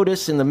 any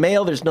notice in the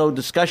mail. There's no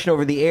discussion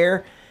over the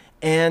air.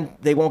 And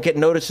they won't get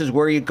notices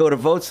where you go to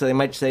vote, so they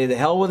might say, the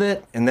hell with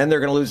it. And then they're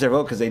going to lose their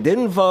vote because they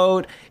didn't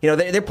vote.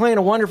 They're playing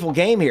a wonderful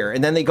game here.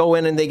 And then they go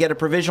in and they get a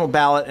provisional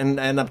ballot. And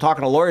I'm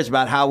talking to lawyers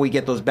about how we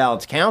get those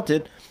ballots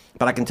counted.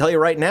 But I can tell you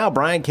right now,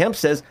 Brian Kemp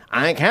says,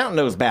 I ain't counting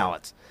those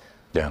ballots.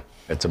 Yeah,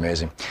 it's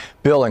amazing.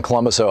 Bill in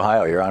Columbus,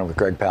 Ohio, you're on with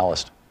Greg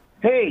Palast.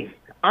 Hey,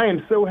 I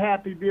am so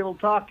happy to be able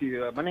to talk to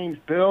you. My name's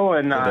Bill,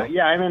 and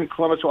I'm in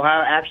Columbus,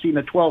 Ohio, actually in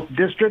the 12th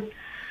District,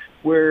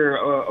 where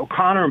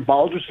O'Connor and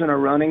Balderson are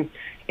running.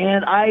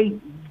 And I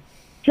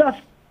just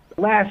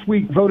last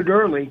week voted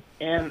early,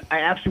 and I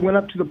actually went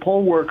up to the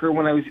poll worker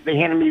when they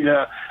handed me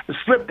the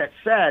slip that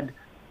said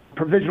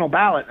provisional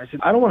ballot. I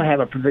said, I don't want to have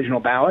a provisional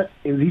ballot.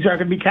 These aren't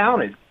going to be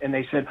counted. And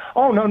they said,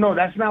 oh, no,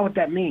 that's not what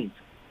that means.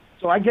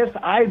 So I guess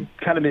I've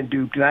kind of been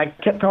duped, and I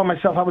kept telling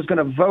myself I was going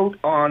to vote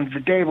on the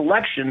day of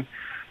election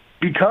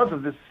because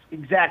of this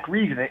exact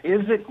reason.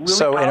 Is it really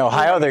So in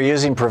Ohio, they're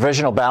using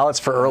provisional ballots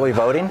for early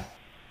voting?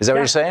 Is that what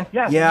you're saying?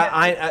 Yes.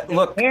 Yeah,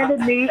 Look. They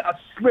handed me a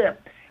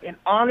slip, and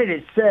on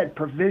it said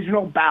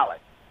provisional ballot.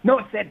 No,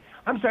 it said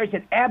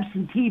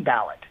absentee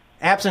ballot.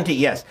 Absentee,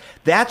 yes.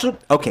 That's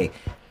what, okay.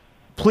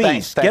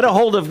 Please, get a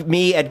hold of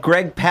me at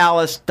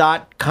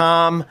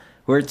gregpalast.com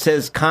where it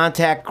says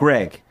contact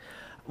Greg.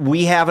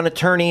 We have an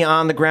attorney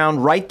on the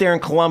ground right there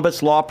in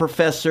Columbus, law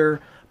professor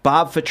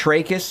Bob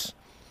Fitrakis.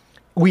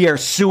 We are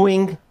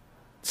suing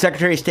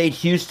Secretary of State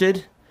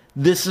Husted.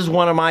 This is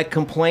one of my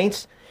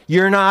complaints.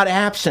 You're not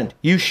absent.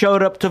 You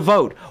showed up to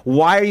vote.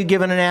 Why are you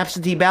given an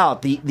absentee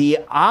ballot? The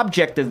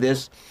object of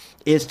this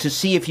is to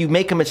see if you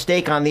make a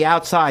mistake on the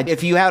outside.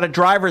 If you had a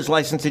driver's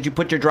license, did you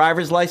put your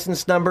driver's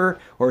license number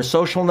or a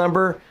social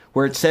number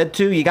where it said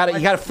to? You got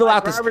to fill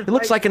out this. It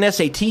looks like an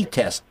SAT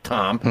test,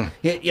 Tom.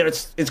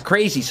 It's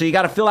crazy. So you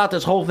got to fill out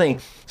this whole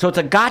thing. So it's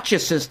a gotcha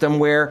system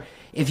where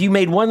if you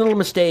made one little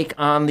mistake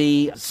on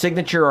the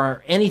signature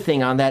or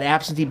anything on that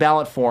absentee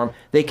ballot form,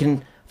 they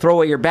can throw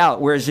away your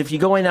ballot. Whereas if you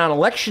go in on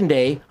election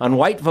day, on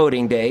white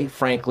voting day,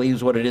 frankly,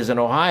 is what it is in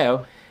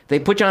Ohio, they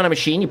put you on a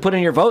machine, you put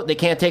in your vote, they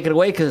can't take it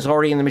away because it's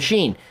already in the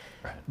machine.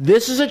 Right.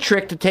 This is a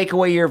trick to take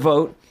away your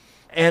vote.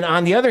 And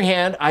on the other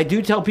hand, I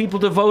do tell people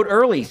to vote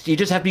early. So you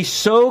just have to be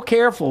so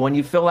careful when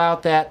you fill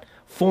out that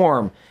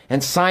form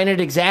and sign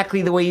it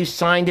exactly the way you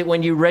signed it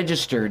when you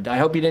registered. I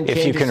hope you didn't change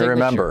your signature. If you can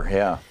remember,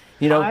 yeah.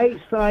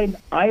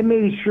 I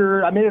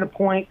made it a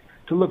point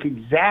to look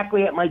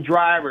exactly at my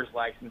driver's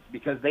license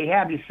because they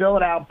have you fill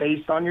it out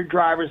based on your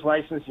driver's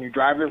license and your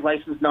driver's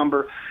license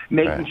number,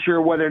 making sure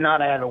whether or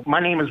not my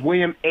name is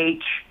William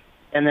H.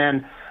 and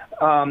then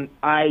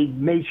I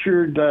made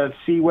sure to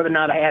see whether or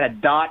not I had a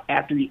dot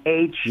after the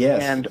H,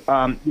 and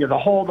the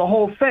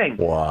whole thing.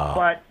 Wow!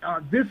 But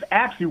this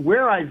actually,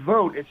 where I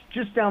vote, it's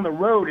just down the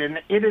road, and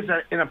it is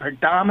in a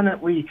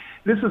predominantly.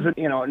 This is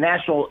a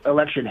national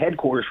election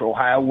headquarters for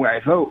Ohio where I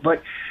vote,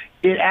 but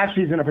it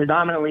actually is in a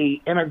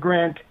predominantly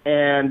immigrant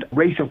and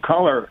race of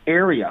color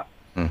area.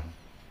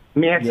 I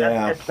mean,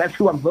 that's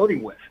who I'm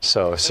voting with.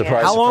 So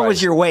surprise! How long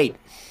was your wait?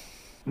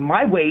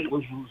 My wait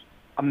was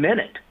a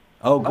minute.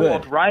 Oh, good. I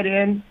walked right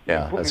in,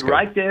 put me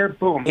right there,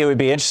 boom. It would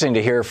be interesting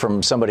to hear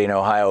from somebody in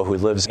Ohio who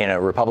lives in a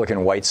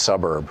Republican white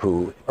suburb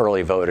who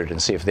early voted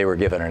and see if they were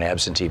given an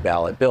absentee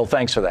ballot. Bill,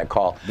 thanks for that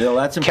call. Bill,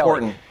 that's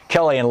important.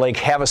 Kelly in Lake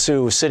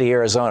Havasu City,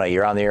 Arizona.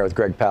 You're on the air with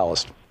Greg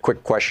Palast.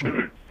 Quick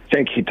question.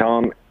 Thank you,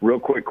 Tom.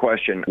 Real quick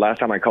question. Last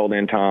time I called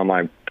in, Tom,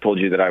 I told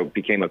you that I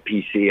became a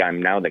PC.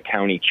 I'm now the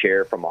county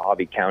chair for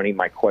Mojave County.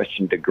 My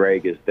question to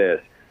Greg is this.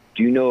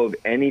 Do you know of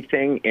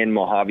anything in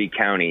Mojave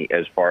County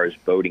as far as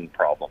voting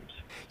problems?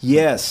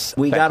 Yes,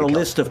 we got a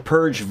list of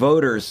purged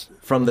voters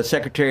from the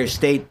Secretary of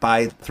State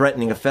by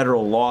threatening a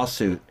federal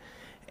lawsuit.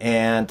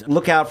 And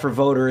look out for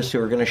voters who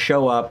are going to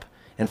show up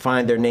and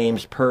find their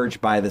names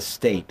purged by the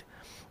state.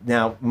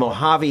 Now,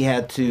 Mojave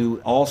had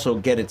to also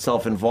get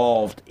itself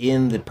involved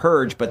in the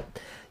purge, but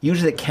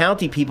usually the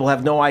county people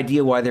have no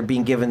idea why they're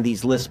being given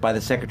these lists by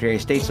the Secretary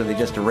of State, so they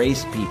just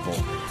erase people.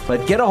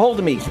 But get a hold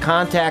of me.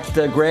 Contact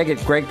Greg at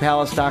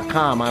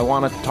gregpalast.com. I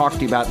want to talk to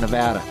you about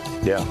Nevada.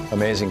 Yeah,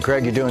 amazing.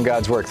 Greg, you're doing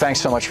God's work.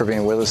 Thanks so much for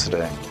being with us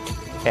today.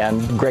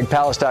 And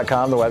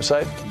gregpalast.com, the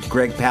website?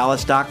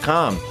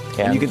 gregpalast.com.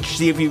 And you can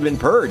see if you've been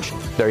purged.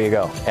 There you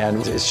go.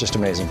 And it's just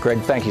amazing. Greg,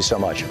 thank you so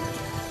much.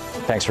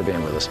 Thanks for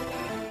being with us.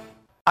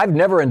 I've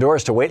never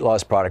endorsed a weight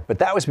loss product, but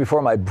that was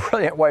before my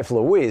brilliant wife,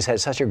 Louise, had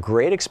such a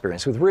great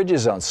experience with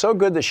Riduzone. So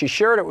good that she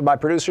shared it with my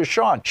producer,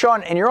 Sean.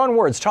 Sean, in your own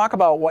words, talk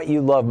about what you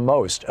love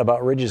most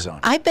about Riduzone.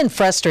 I've been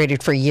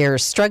frustrated for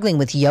years, struggling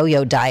with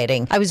yo-yo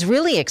dieting. I was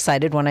really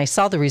excited when I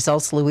saw the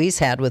results Louise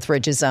had with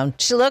Riduzone.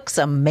 She looks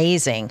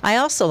amazing. I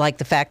also like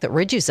the fact that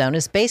Riduzone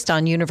is based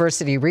on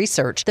university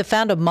research that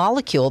found a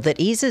molecule that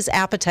eases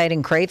appetite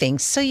and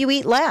cravings so you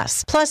eat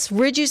less. Plus,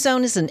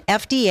 Riduzone is an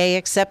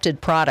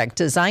FDA-accepted product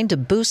designed to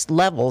boost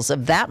levels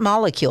of that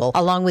molecule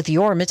along with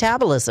your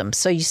metabolism,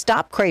 so you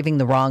stop craving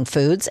the wrong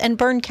foods and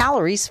burn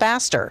calories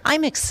faster.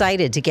 I'm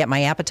excited to get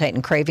my appetite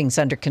and cravings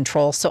under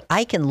control so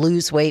I can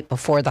lose weight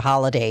before the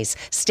holidays.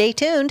 Stay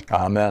tuned.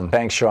 Amen.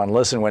 Thanks, Sean.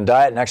 Listen, when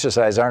diet and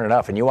exercise aren't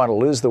enough and you want to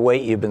lose the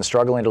weight you've been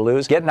struggling to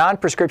lose, get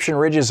non-prescription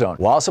Riduzone.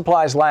 While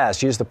supplies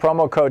last, use the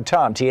promo code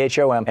TOM,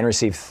 T-H-O-M, and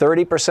receive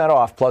 30%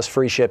 off plus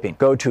free shipping.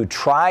 Go to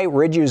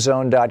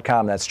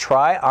tryriduzone.com. That's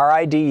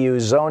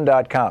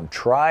tryriduzone.com.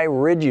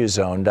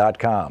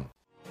 Tryriduzone.com.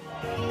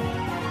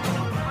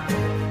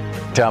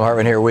 Thom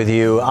Hartmann here with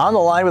you. On the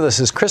line with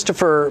us is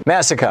Christopher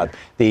Massicotte,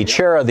 the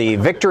chair of the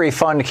Victory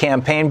Fund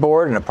campaign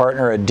board and a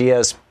partner at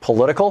DS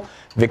Political.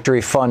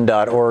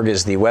 VictoryFund.org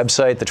is the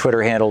website, the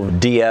Twitter handle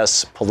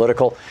DS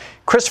Political.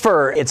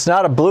 Christopher, it's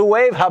not a blue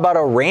wave. How about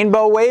a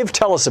rainbow wave?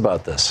 Tell us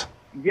about this.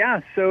 Yeah,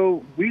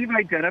 so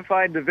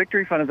the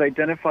Victory Fund has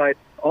identified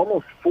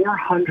almost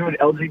 400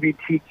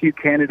 LGBTQ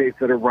candidates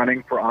that are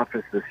running for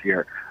office this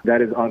year.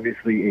 That is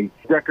obviously a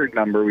record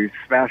number. We've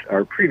smashed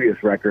our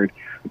previous record.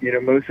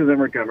 Most of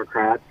them are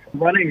Democrats,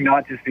 running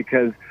not just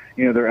because,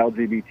 they're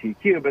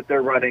LGBTQ, but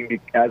they're running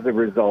as a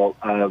result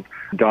of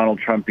Donald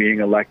Trump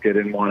being elected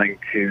and wanting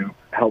to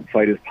help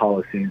fight his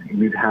policies.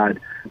 We've had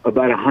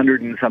about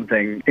 100 and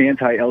something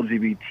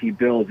anti-LGBT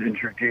bills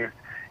introduced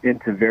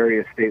into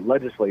various state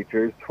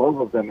legislatures. 12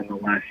 of them in the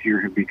last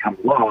year have become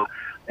law,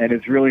 and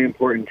it's really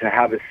important to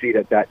have a seat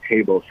at that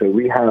table. So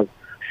we have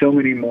so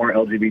many more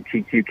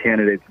LGBTQ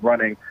candidates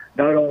running,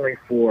 not only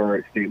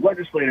for state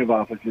legislative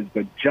offices,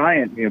 but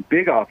giant,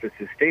 big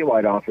offices,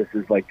 statewide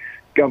offices like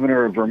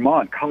governor of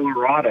Vermont,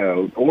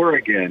 Colorado,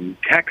 Oregon,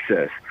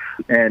 Texas.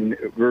 And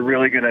we're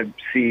really going to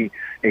see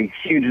a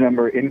huge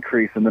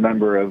increase in the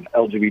number of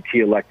LGBT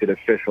elected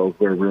officials,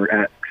 where we're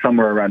at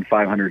somewhere around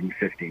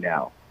 550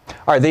 now.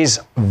 Are these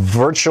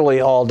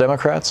virtually all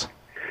Democrats?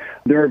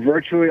 They're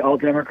virtually all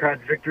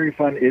Democrats. Victory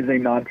Fund is a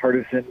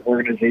nonpartisan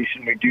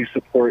organization. We do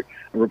support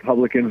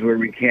Republicans where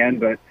we can,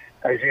 but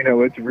as you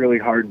know, it's really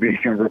hard being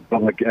a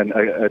Republican,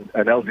 an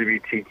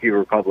LGBTQ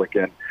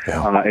Republican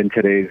in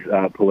today's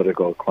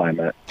political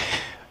climate.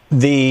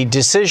 The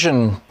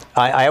decision,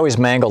 I always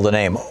mangle the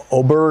name,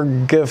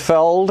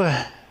 Obergefell,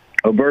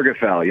 yeah.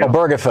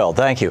 Obergefell,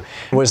 thank you,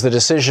 was the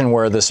decision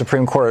where the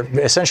Supreme Court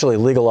essentially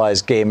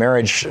legalized gay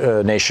marriage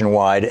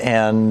nationwide,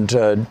 and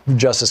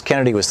Justice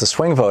Kennedy was the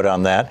swing vote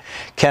on that.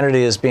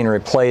 Kennedy is being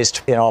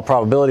replaced, in all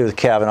probability, with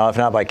Kavanaugh. If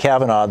not by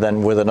Kavanaugh,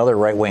 then with another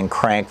right-wing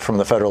crank from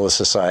the Federalist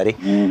Society.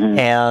 Mm-hmm.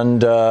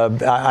 And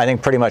I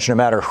think pretty much no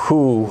matter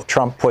who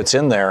Trump puts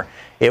in there,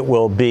 it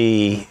will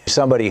be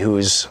somebody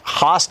who's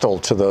hostile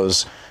to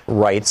those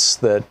rights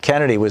that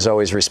Kennedy was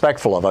always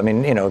respectful of. I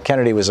mean,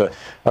 Kennedy was a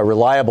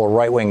reliable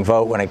right-wing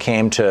vote when it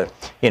came to,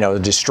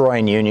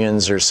 destroying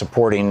unions or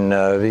supporting,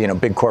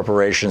 big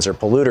corporations or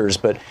polluters.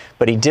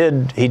 But he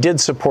did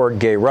support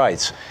gay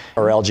rights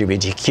or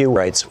LGBTQ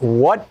rights.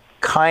 What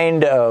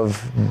kind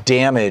of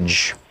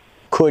damage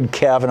could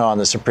Kavanaugh and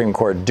the Supreme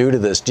Court do to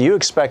this? Do you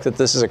expect that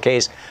this is a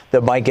case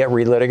that might get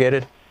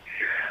relitigated?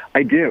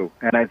 I do,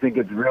 and I think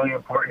it's really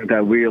important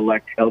that we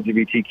elect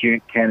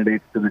LGBTQ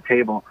candidates to the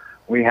table.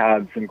 We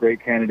have some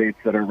great candidates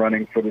that are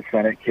running for the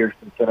Senate.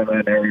 Kirsten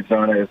Sinema in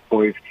Arizona is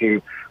poised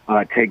to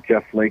take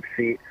Jeff Flake's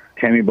seat.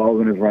 Tammy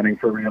Baldwin is running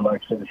for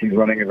re-election. She's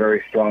running a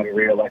very strong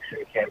re-election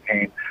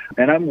campaign.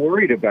 And I'm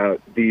worried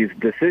about these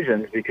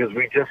decisions because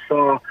we just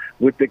saw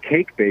with the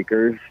cake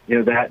bakers,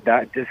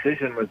 that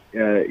decision was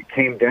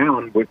came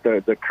down with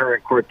the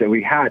current court that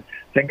we had.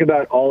 Think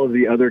about all of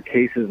the other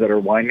cases that are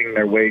winding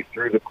their way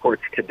through the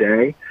courts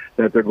today,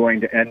 that they're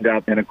going to end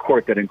up in a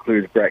court that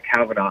includes Brett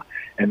Kavanaugh.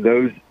 And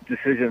those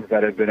decisions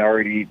that have been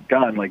already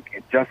done,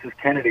 like Justice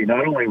Kennedy,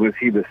 not only was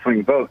he the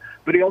swing vote,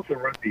 but he also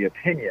wrote the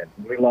opinion.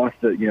 We lost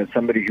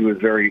somebody who was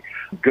very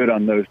good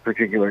on those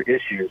particular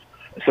issues.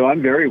 So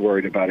I'm very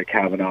worried about a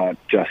Kavanaugh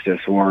justice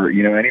or,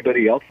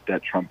 anybody else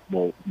that Trump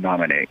will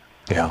nominate.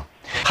 Yeah.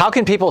 How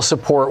can people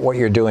support what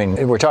you're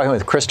doing? We're talking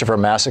with Christopher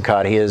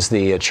Massicotte. He is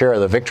the chair of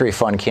the Victory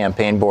Fund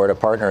campaign board, a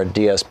partner at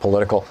DS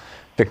Political.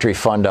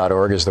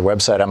 VictoryFund.org is the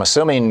website. I'm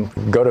assuming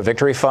go to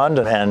Victory Fund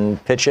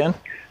and pitch in?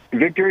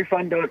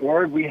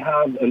 VictoryFund.org, we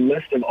have a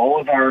list of all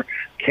of our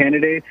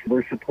candidates.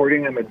 We're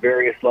supporting them at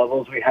various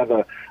levels. We have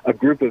a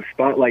group of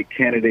spotlight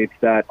candidates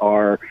that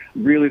are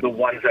really the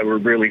ones that we're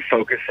really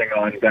focusing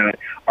on, that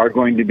are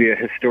going to be a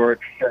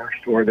historic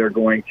first, or they're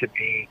going to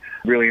be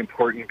really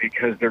important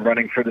because they're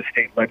running for the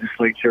state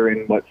legislature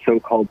in what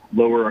so-called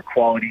lower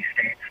equality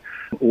states,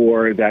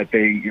 or that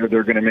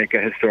they're going to make a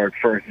historic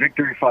first.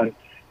 Victory Fund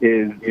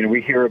is,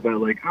 we hear about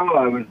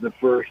I was the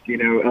first,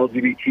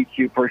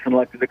 LGBTQ person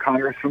elected to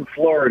Congress from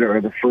Florida, or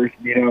the first,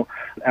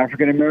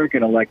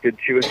 African-American elected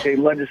to a state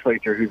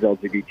legislature who's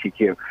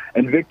LGBTQ.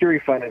 And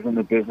Victory Fund is in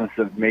the business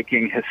of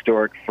making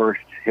historic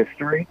first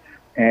history.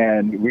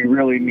 And we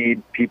really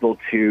need people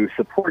to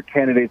support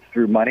candidates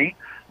through money.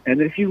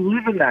 And if you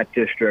live in that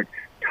district,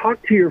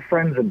 talk to your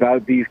friends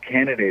about these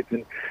candidates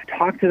and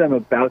talk to them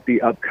about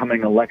the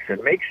upcoming election.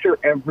 Make sure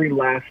every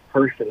last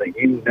person that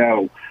you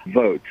know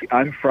votes.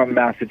 I'm from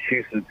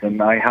Massachusetts,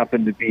 and I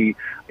happened to be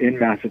in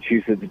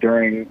Massachusetts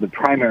during the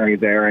primary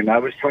there, and I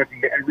was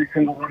talking to every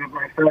single one of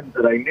my friends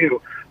that I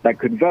knew that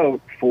could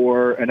vote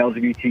for an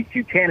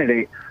LGBTQ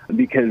candidate,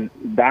 because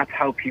that's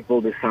how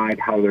people decide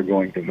how they're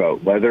going to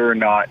vote, whether or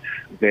not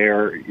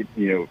their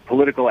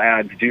political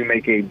ads do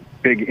make a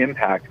big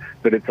impact,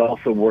 but it's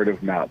also word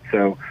of mouth.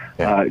 So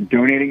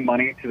donating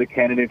money to the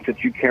candidates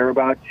that you care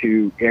about,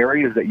 to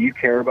areas that you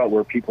care about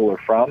where people are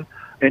from,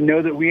 and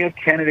know that we have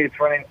candidates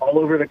running all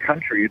over the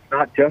country. It's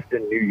not just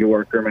in New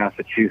York or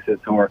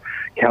Massachusetts or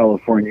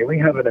California. We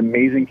have an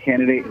amazing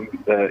candidate in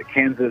the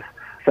Kansas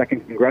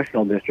 2nd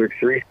Congressional District,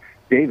 Sharice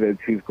Davids,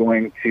 who's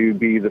going to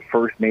be the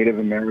first Native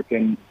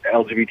American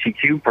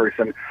LGBTQ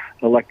person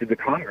elected to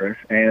Congress.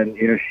 And,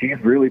 she's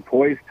really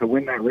poised to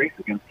win that race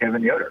against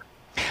Kevin Yoder.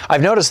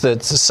 I've noticed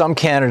that some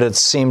candidates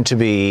seem to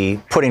be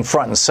putting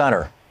front and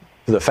center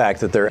the fact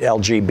that they're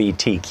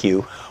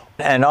LGBTQ.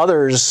 And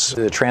others,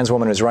 the trans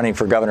woman who's running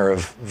for governor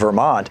of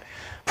Vermont,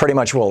 pretty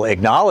much will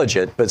acknowledge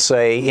it, but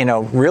say,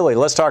 really,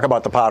 let's talk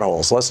about the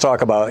potholes. Let's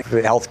talk about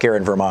health care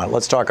in Vermont.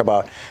 Let's talk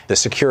about the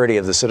security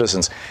of the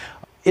citizens.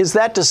 Is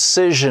that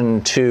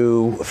decision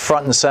to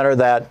front and center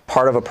that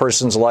part of a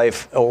person's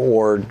life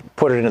or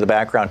put it into the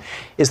background,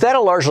 is that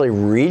a largely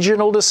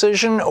regional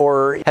decision,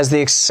 or has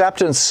the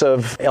acceptance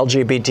of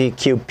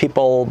LGBTQ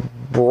people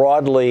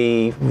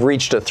broadly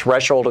reached a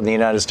threshold in the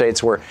United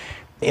States where,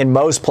 in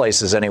most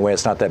places anyway,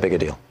 it's not that big a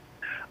deal?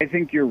 I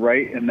think you're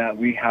right in that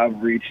we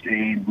have reached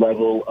a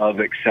level of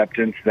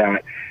acceptance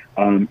that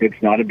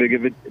it's not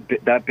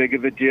that big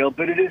of a deal,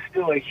 but it is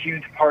still a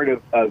huge part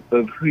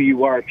of who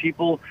you are.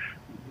 People,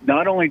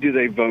 not only do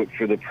they vote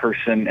for the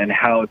person and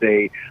how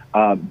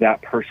that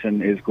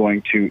person is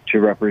going to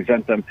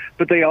represent them,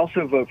 but they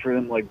also vote for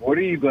them like, what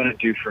are you going to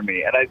do for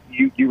me? And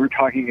you were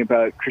talking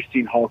about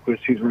Christine Hallquist,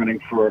 who's running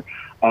for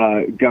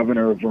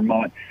governor of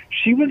Vermont.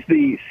 She was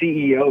the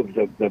CEO of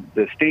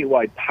the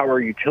statewide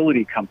power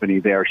utility company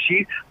there.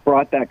 She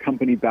brought that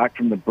company back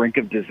from the brink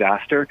of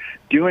disaster,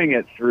 doing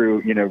it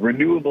through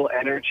renewable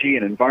energy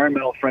and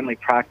environmental friendly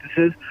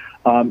practices.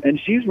 And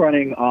she's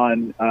running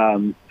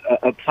on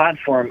a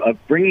platform of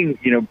bringing,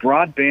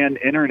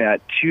 broadband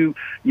internet to,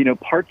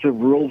 parts of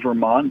rural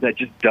Vermont that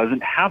just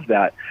doesn't have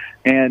that.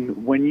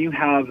 And when you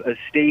have a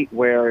state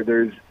where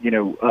there's,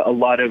 a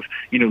lot of,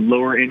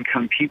 lower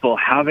income people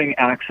having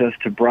access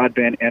to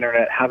broadband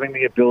internet, having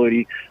the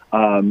ability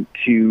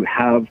to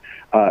have,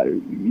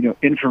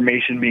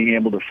 information being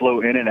able to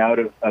flow in and out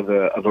of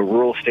a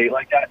rural state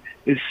like that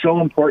is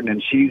so important.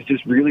 And she's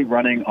just really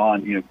running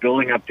on,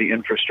 building up the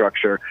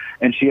infrastructure.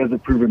 And she has a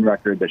proven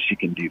record that she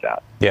can do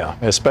that. Yeah,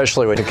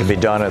 especially when it can be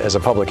done as a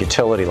public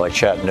utility like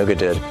Chattanooga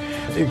did.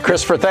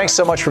 Christopher, thanks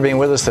so much for being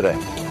with us today.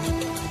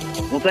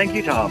 Well, thank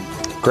you, Tom.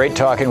 Great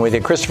talking with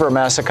you. Christopher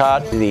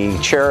Massicotte, the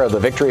chair of the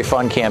Victory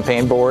Fund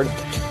campaign board.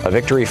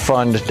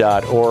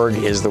 VictoryFund.org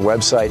is the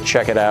website.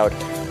 Check it out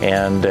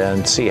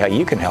and see how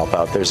you can help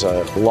out. There's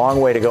a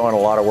long way to go and a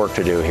lot of work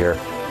to do here.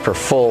 for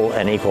full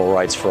and equal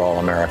rights for all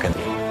Americans.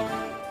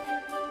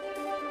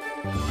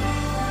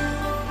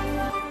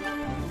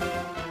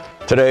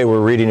 Today,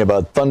 we're reading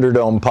about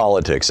Thunderdome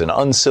politics, an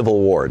uncivil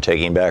war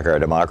taking back our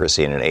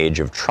democracy in an age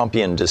of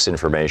Trumpian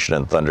disinformation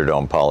and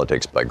Thunderdome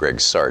politics by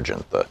Greg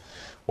Sargent, the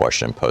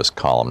Washington Post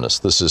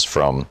columnist. This is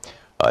from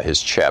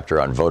his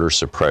chapter on voter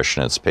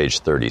suppression. It's page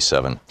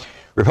 37.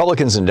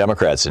 Republicans and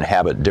Democrats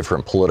inhabit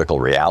different political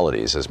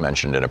realities, as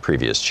mentioned in a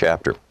previous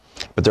chapter.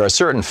 But there are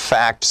certain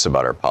facts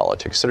about our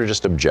politics that are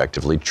just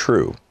objectively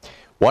true.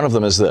 One of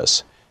them is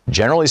this.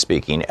 Generally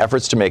speaking,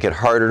 efforts to make it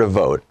harder to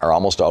vote are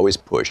almost always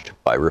pushed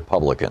by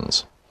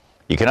Republicans.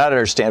 You cannot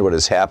understand what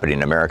is happening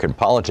in American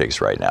politics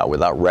right now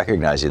without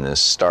recognizing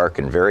this stark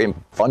and very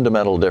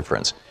fundamental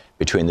difference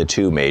between the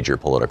two major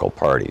political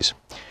parties.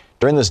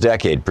 During this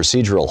decade,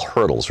 procedural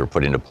hurdles were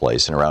put into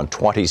place in around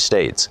 20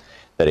 states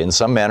that in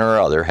some manner or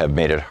other have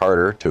made it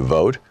harder to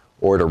vote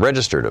or to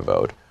register to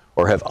vote,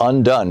 or have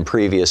undone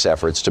previous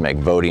efforts to make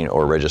voting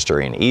or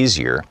registering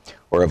easier,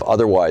 or have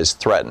otherwise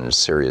threatened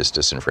serious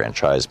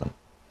disenfranchisement.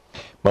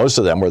 Most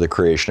of them were the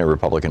creation of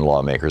Republican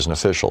lawmakers and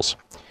officials.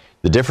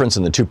 The difference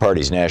in the two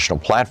parties' national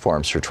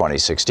platforms for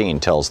 2016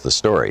 tells the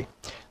story.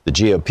 The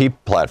GOP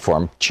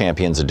platform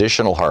champions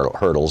additional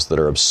hurdles that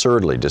are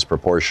absurdly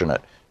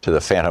disproportionate to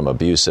the phantom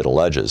abuse it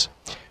alleges,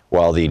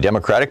 while the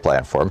Democratic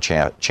platform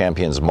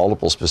champions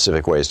multiple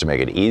specific ways to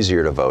make it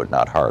easier to vote,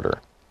 not harder.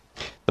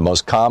 The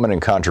most common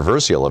and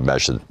controversial of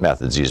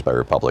methods used by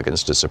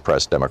Republicans to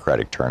suppress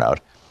Democratic turnout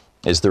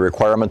is the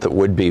requirement that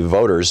would-be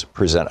voters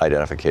present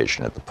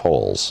identification at the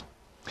polls.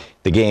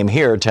 The game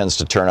here tends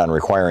to turn on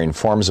requiring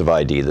forms of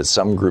ID that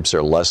some groups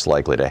are less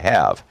likely to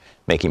have,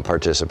 making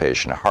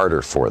participation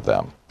harder for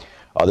them.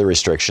 Other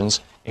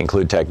restrictions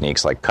include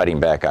techniques like cutting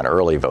back on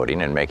early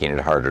voting and making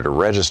it harder to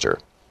register,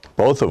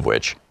 both of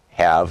which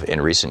have, in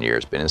recent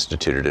years, been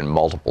instituted in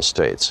multiple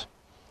states.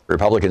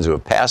 Republicans who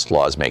have passed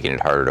laws making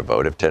it harder to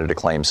vote have tended to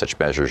claim such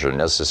measures are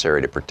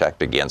necessary to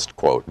protect against,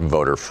 quote,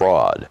 voter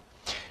fraud.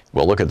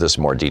 We'll look at this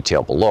in more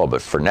detail below,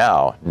 but for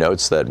now, note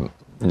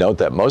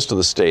that most of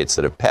the states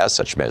that have passed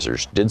such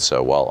measures did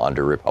so while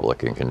under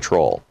Republican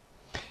control.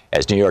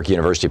 As New York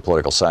University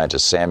political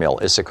scientist Samuel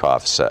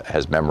Isikoff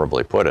has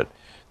memorably put it,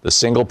 the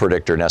single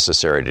predictor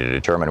necessary to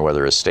determine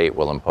whether a state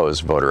will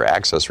impose voter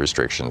access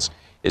restrictions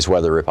is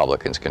whether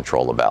Republicans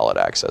control the ballot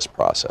access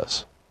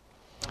process.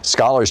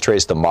 Scholars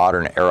trace the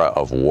modern era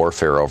of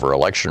warfare over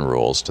election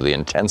rules to the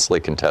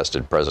intensely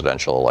contested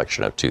presidential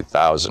election of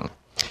 2000,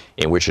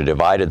 in which a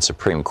divided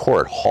Supreme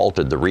Court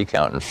halted the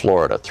recount in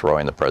Florida,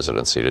 throwing the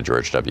presidency to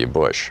George W.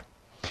 Bush.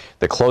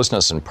 The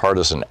closeness and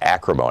partisan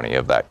acrimony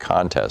of that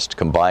contest,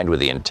 combined with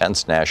the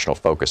intense national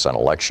focus on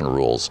election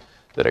rules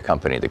that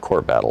accompanied the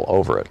court battle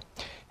over it,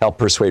 helped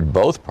persuade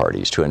both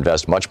parties to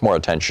invest much more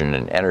attention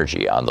and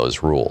energy on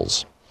those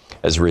rules.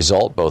 As a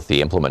result, both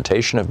the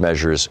implementation of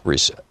measures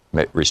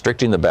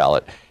restricting the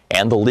ballot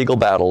and the legal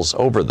battles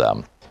over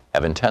them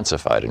have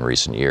intensified in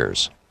recent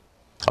years.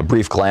 A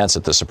brief glance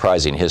at the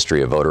surprising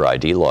history of voter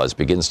ID laws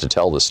begins to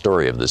tell the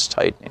story of this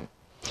tightening.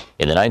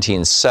 In the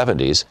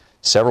 1970s,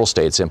 several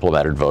states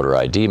implemented voter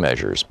ID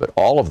measures, but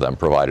all of them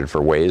provided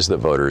for ways that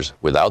voters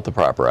without the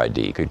proper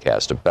ID could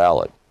cast a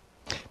ballot.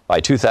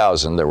 By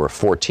 2000, there were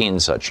 14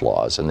 such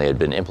laws, and they had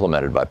been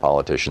implemented by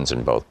politicians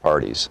in both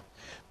parties.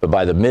 But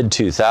by the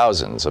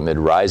mid-2000s, amid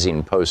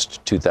rising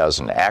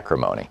post-2000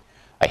 acrimony,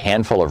 a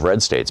handful of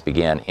red states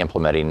began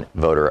implementing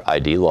voter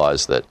ID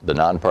laws that the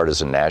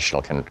nonpartisan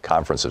National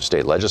Conference of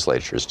State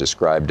Legislatures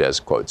described as,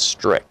 quote,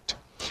 strict,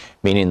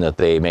 meaning that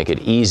they make it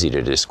easy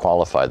to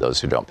disqualify those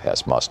who don't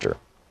pass muster.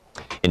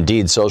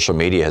 Indeed, social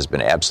media has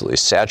been absolutely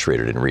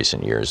saturated in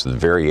recent years with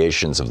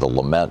variations of the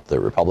lament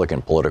that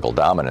Republican political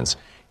dominance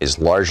is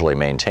largely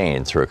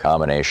maintained through a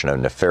combination of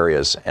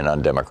nefarious and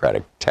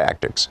undemocratic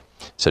tactics,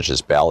 such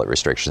as ballot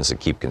restrictions that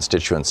keep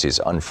constituencies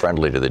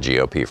unfriendly to the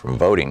GOP from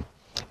voting,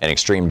 and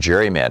extreme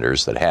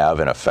gerrymanders that have,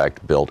 in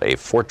effect, built a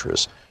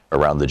fortress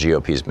around the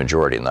GOP's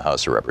majority in the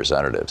House of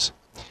Representatives.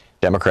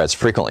 Democrats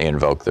frequently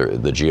invoke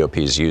the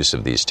GOP's use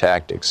of these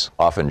tactics,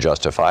 often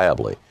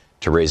justifiably,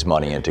 to raise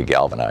money and to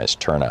galvanize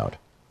turnout.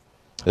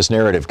 This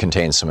narrative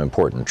contains some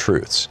important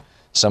truths.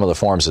 Some of the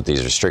forms that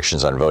these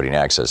restrictions on voting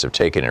access have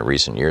taken in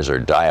recent years are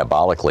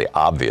diabolically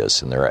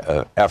obvious in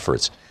their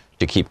efforts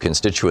to keep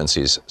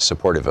constituencies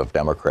supportive of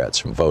Democrats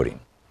from voting.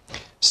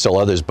 Still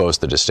others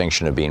boast the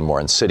distinction of being more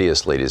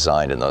insidiously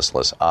designed and thus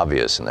less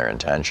obvious in their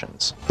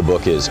intentions. The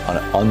book is An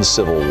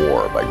Uncivil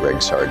War by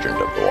Greg Sargent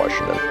of the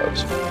Washington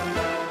Post.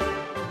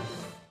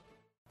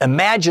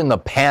 Imagine the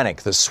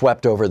panic that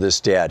swept over this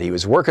dad. He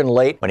was working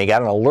late when he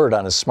got an alert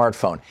on his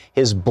smartphone.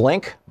 His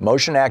Blink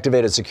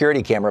motion-activated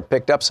security camera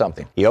picked up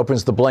something. He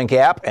opens the Blink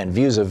app and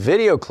views a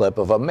video clip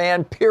of a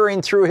man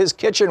peering through his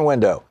kitchen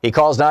window. He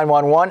calls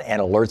 911 and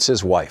alerts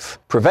his wife.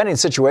 Preventing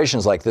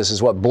situations like this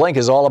is what Blink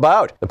is all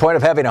about. The point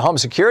of having a home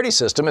security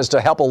system is to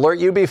help alert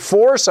you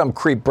before some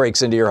creep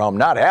breaks into your home,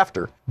 not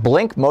after.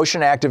 Blink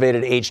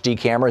motion-activated HD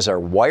cameras are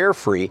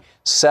wire-free,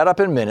 set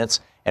up in minutes,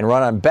 and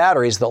run on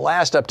batteries that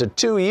last up to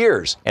 2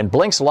 years. And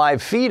Blink's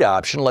live feed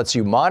option lets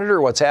you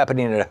monitor what's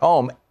happening at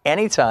home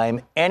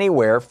anytime,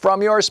 anywhere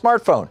from your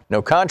smartphone.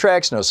 No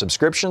contracts, no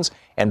subscriptions,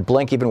 and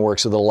Blink even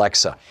works with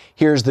Alexa.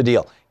 Here's the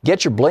deal.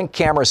 Get your Blink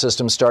camera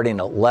system starting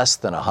at less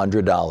than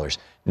 $100.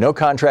 No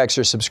contracts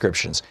or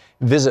subscriptions.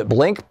 Visit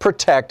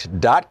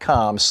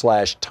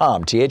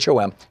blinkprotect.com/Tom,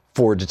 Thom,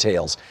 for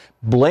details.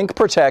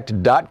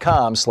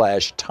 blinkprotect.com/Tom,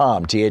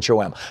 Thom.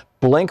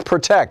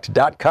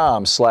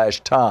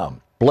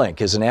 blinkprotect.com/Tom.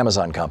 Blink is an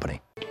Amazon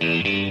company.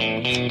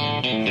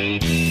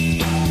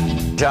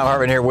 Thom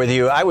Hartmann here with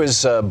you. I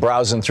was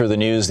browsing through the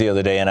news the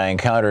other day, and I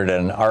encountered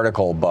an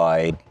article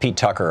by Pete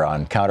Tucker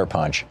on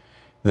Counterpunch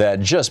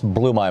that just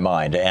blew my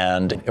mind.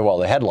 And, well,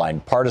 the headline,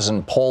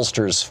 Partisan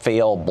Pollsters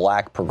Fail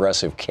Black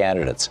Progressive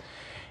Candidates.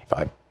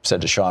 I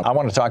said to Sean, I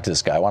want to talk to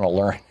this guy. I want to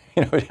learn.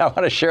 I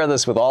want to share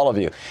this with all of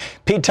you.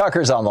 Pete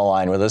Tucker's on the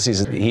line with us.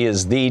 He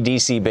is the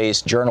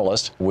D.C.-based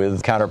journalist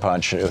with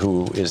Counterpunch,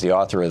 who is the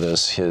author of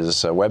this.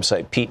 His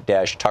website,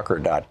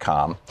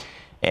 pete-tucker.com.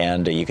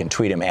 And you can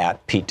tweet him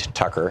at Pete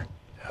Tucker.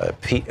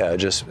 Pete,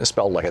 just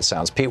spelled like it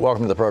sounds. Pete,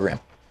 welcome to the program.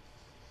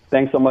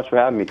 Thanks so much for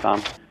having me,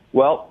 Tom.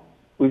 Well,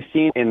 we've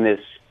seen in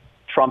this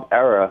Trump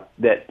era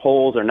that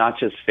polls are not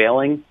just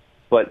failing,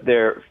 but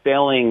they're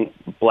failing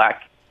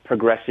black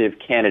progressive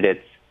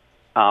candidates.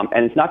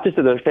 And it's not just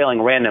that they're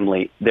failing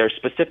randomly. They're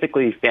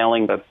specifically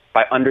failing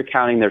by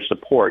undercounting their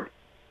support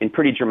in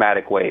pretty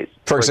dramatic ways.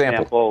 For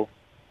example,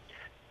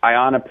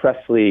 Ayanna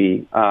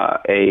Pressley,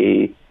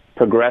 a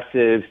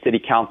progressive city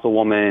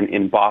councilwoman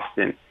in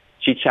Boston,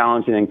 she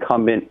challenged an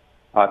incumbent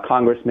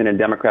congressman in a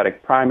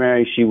Democratic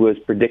primary. She was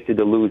predicted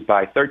to lose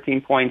by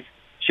 13 points.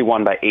 She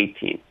won by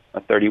 18,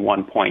 a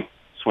 31-point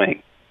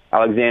swing.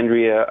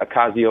 Alexandria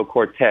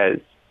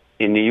Ocasio-Cortez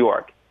in New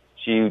York.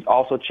 She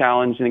also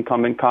challenged an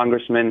incumbent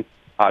congressman.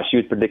 She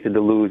was predicted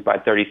to lose by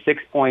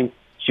 36 points.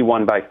 She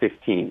won by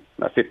 15,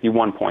 a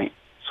 51-point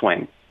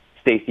swing.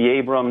 Stacey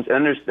Abrams,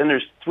 and then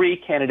there's three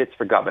candidates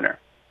for governor,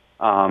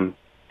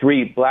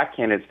 three black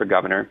candidates for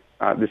governor.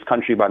 This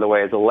country, by the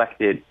way, has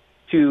elected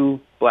 2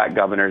 black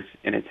governors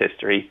in its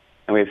history,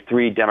 and we have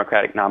 3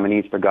 Democratic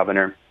nominees for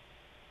governor.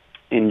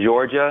 In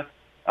Georgia,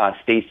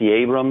 Stacey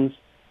Abrams,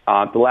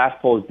 the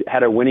last poll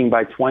had her winning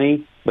by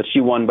 20, but she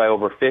won by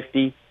over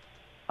 50.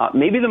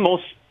 Maybe the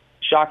most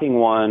shocking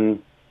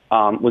one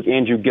was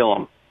Andrew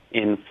Gillum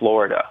in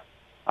Florida.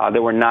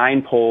 There were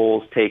 9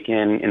 polls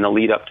taken in the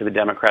lead up to the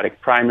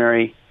Democratic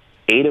primary.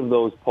 8 of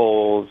those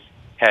polls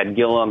had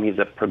Gillum. He's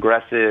a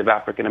progressive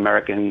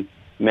African-American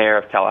mayor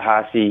of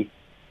Tallahassee.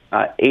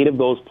 8 of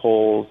those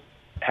polls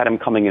had him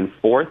coming in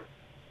 4th.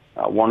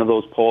 One of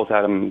those polls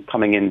had him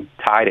coming in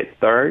tied at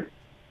 3rd.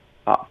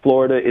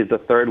 Florida is the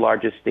 3rd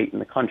largest state in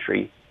the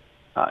country.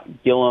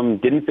 Gillum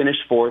didn't finish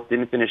 4th,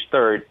 didn't finish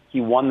 3rd.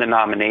 He won the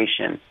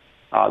nomination.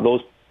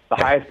 The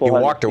highest poll. He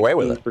walked away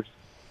with it.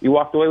 He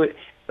walked away with it.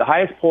 The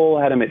highest poll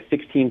had him at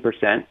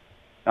 16%.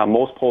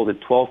 Most polls at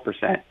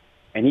 12%,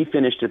 and he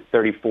finished at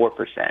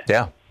 34%.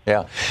 Yeah.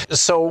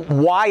 So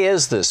why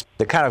is this?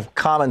 The kind of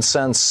common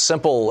sense,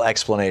 simple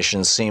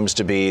explanation seems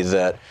to be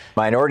that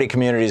minority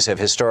communities have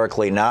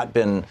historically not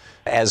been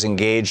as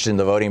engaged in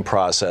the voting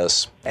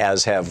process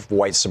as have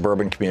white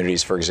suburban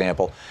communities, for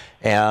example.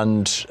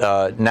 And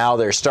now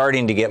they're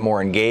starting to get more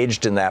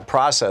engaged in that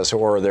process,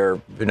 or they're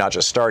not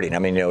just starting. I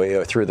mean,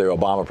 through the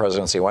Obama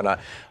presidency and whatnot,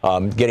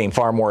 getting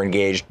far more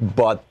engaged,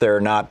 but they're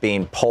not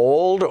being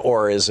polled?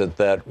 Or is it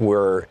that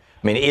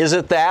is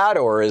it that,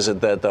 or is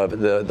it that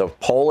the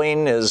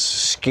polling is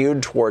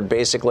skewed toward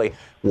basically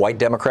white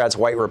Democrats,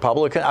 white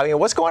Republicans? I mean,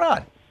 what's going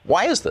on?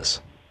 Why is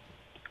this?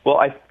 Well,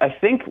 I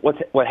think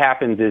what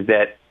happens is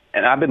that,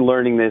 and I've been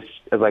learning this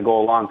as I go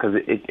along, because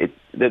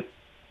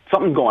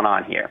something's going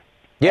on here.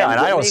 Yeah, and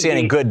I don't see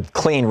any good,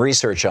 clean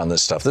research on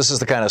this stuff. This is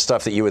the kind of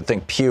stuff that you would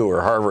think Pew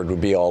or Harvard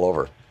would be all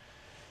over.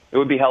 It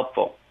would be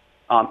helpful.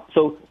 A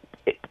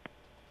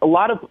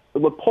lot of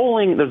the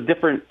polling, there's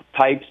different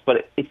types,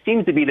 but it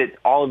seems to be that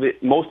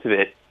most of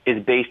it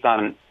is based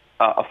on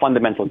a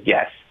fundamental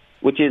guess,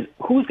 which is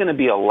who's going to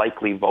be a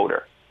likely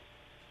voter.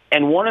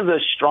 And one of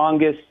the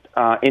strongest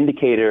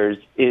indicators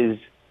is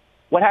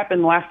what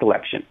happened last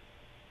election.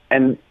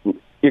 And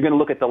you're going to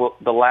look at the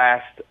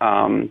last,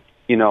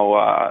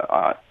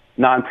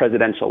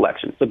 non-presidential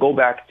election. So go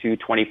back to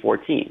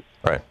 2014.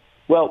 Right.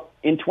 Well,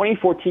 in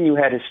 2014, you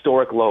had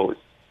historic lows.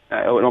 In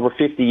over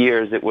 50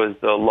 years, it was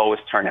the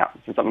lowest turnout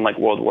in something like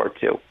World War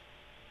II.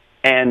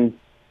 And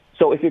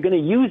so if you're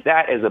going to use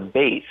that as a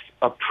base,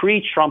 a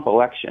pre-Trump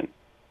election,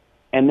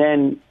 and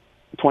then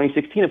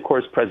 2016, of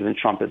course, President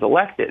Trump is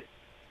elected.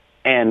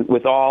 And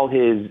with all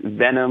his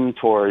venom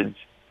towards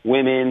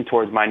women,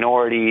 towards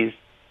minorities,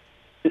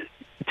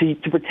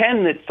 to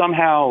pretend that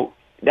somehow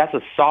that's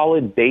a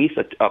solid base,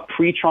 a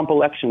pre-Trump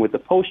election with the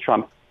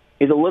post-Trump,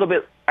 is a little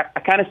bit, I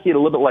kind of see it a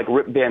little bit like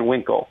Rip Van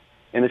Winkle,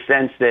 in the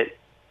sense that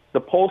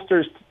the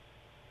pollsters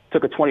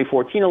took a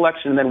 2014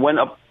 election and then went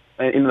up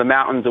into the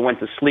mountains and went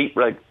to sleep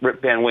like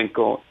Rip Van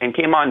Winkle and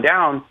came on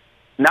down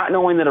not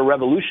knowing that a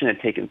revolution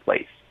had taken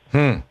place.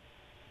 And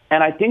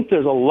I think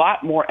there's a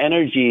lot more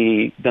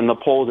energy than the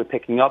polls are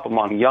picking up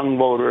among young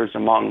voters,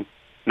 among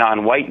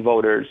non-white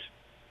voters.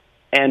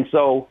 And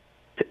so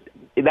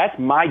that's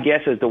my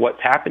guess as to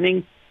what's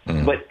happening.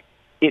 But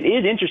it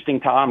is interesting,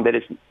 Tom, that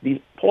these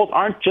polls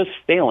aren't just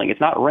failing. It's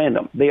not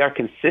random. They are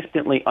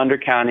consistently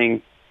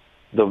undercounting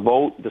the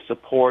vote, the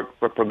support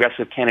for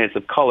progressive candidates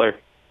of color.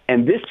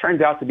 And this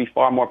turns out to be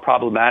far more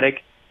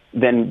problematic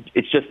than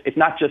it's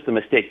not just a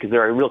mistake, because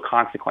there are real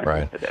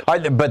consequences to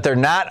this. But they're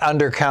not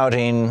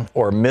undercounting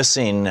or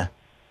missing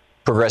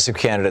progressive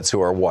candidates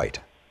who are white.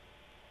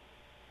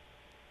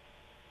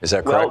 Is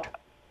that correct? Well,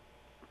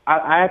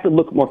 I have to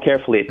look more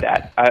carefully at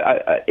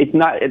that. It's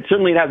not. It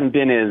certainly hasn't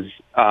been as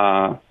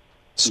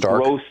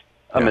stark, gross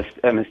a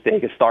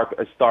mistake, a stark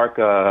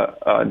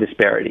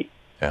disparity.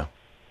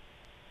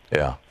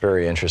 Yeah,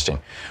 very interesting.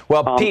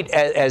 Well, Pete,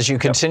 as you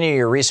continue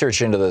your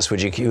research into this,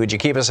 would you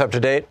keep us up to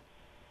date?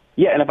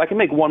 Yeah, and if I can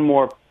make one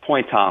more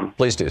point, Tom.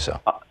 Please do so.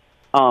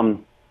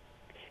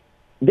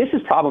 This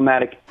is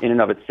problematic in and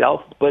of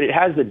itself, but it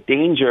has the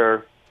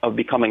danger of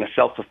becoming a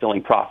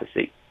self-fulfilling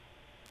prophecy.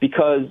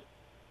 Because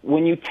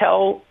when you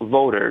tell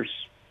voters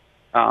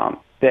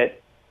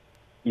that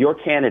your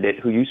candidate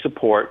who you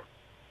support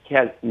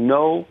has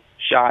no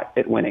shot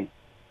at winning,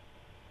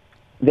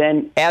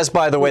 then... As,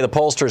 by the way, the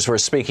pollsters were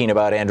speaking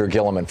about Andrew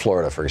Gillum in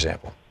Florida, for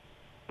example.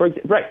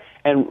 Right.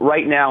 And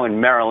right now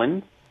in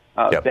Maryland,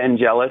 Ben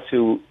Jealous,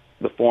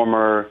 the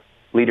former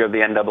leader of the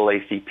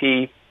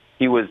NAACP,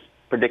 he was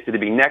predicted to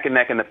be neck and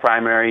neck in the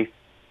primary.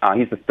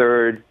 He's the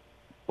third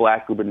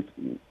black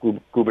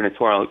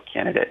gubernatorial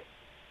candidate.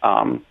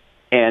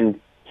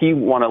 And he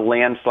won a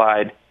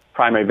landslide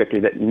primary victory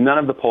that none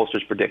of the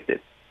pollsters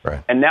predicted.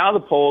 Right. And now the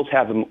polls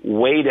have him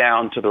way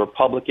down to the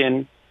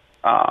Republican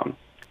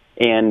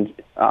and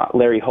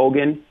Larry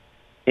Hogan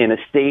in a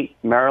state,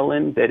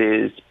 Maryland, that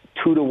is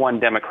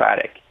 2-1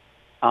 Democratic.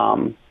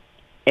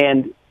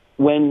 And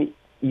when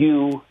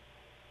you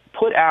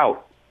put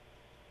out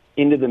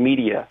into the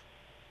media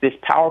this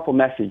powerful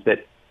message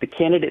that the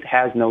candidate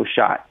has no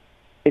shot,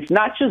 it's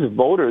not just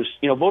voters.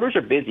 Voters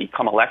are busy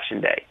come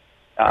election day.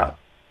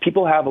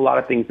 People have a lot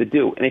of things to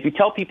do. And if you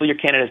tell people your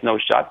candidate has no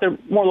shot, they're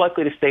more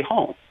likely to stay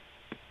home.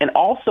 And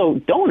also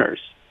donors.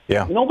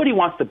 Yeah. Nobody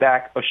wants to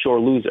back a sure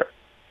loser.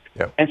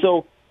 Yeah. And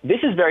so this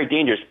is very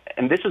dangerous.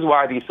 And this is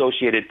why the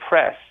Associated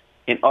Press,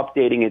 in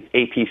updating its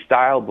AP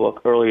style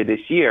book earlier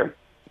this year,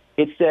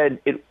 it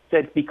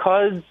said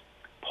because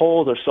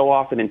polls are so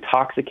often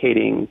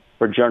intoxicating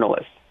for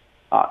journalists,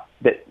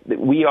 that the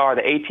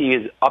AP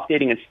is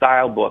updating its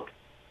style book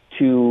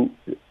to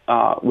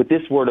with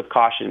this word of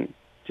caution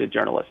to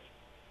journalists.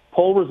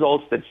 Poll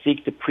results that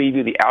seek to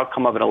preview the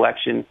outcome of an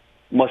election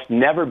must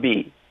never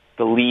be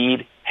the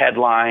lead,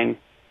 headline,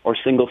 or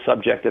single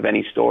subject of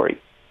any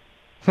story.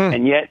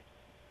 And yet,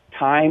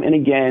 time and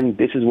again,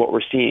 this is what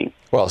we're seeing.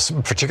 Well,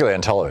 particularly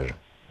on television.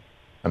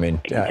 I mean,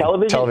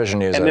 television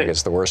news, I think,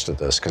 is the worst of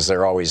this, because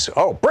they're always,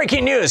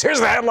 breaking news, here's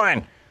the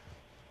headline.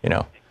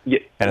 And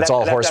it's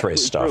all horse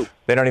race stuff. True.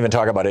 They don't even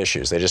talk about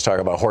issues. They just talk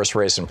about horse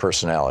race and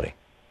personality.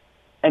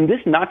 And this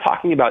not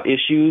talking about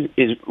issues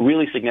is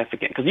really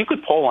significant, because you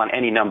could poll on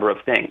any number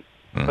of things.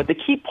 But to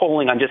keep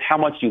polling on just how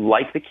much you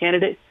like the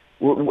candidate,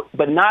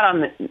 but not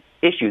on the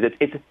issues.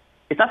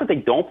 It's not that they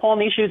don't poll on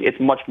the issues. It's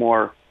much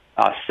more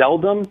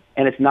seldom,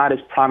 and it's not as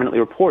prominently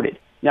reported.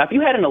 Now, if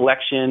you had an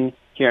election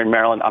here in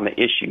Maryland on the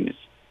issues,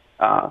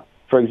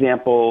 for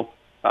example,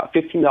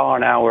 $15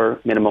 an hour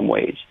minimum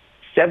wage,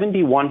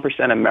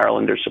 71% of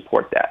Marylanders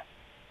support that.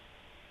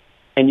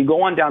 And you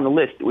go on down the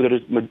list,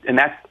 and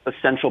that's a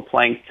central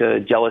plank to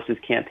Jealous's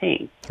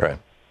campaign. Right.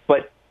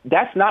 But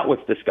that's not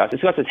what's discussed.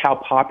 It's discussed how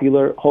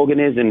popular Hogan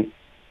is. And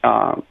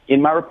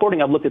in my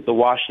reporting, I've looked at the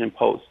Washington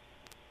Post,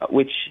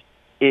 which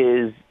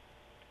is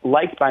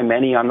liked by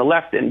many on the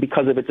left, and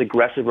because of its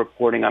aggressive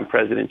reporting on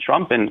President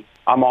Trump, and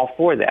I'm all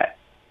for that.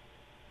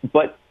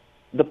 But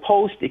the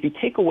Post, if you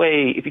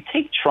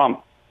take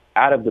Trump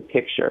out of the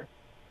picture,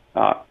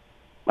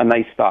 a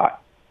nice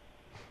thought,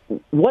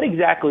 what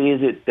exactly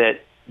is it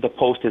that the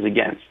Post is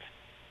against?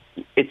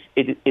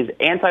 It is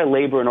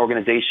anti-labor and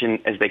organization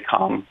as they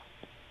come.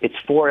 It's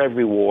for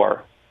every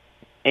war.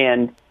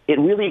 And it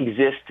really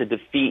exists to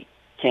defeat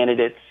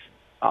candidates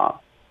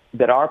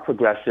that are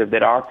progressive,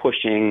 that are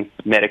pushing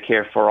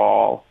Medicare for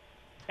all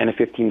and a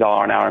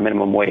 $15 an hour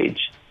minimum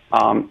wage.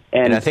 And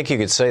I think you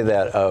could say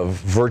that of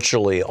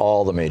virtually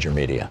all the major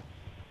media.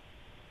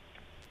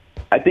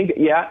 I think,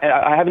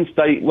 I haven't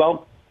studied,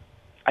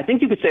 I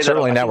think you could say that.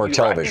 Certainly network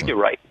television. I think you're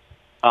right.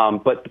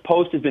 But the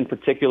Post has been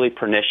particularly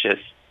pernicious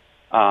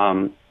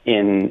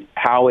in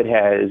how it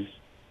has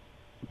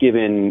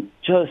given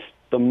just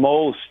the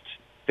most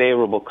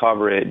favorable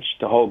coverage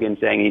to Hogan,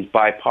 saying he's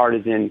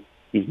bipartisan,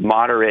 he's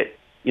moderate.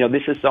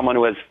 This is someone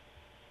who was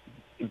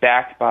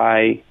backed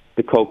by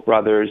the Koch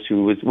brothers,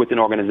 who was with an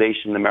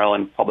organization, the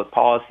Maryland Public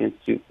Policy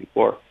Institute,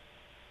 before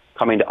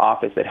coming to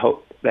office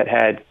that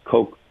had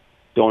Koch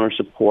donor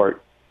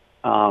support.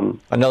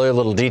 Another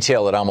little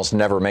detail that almost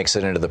never makes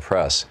it into the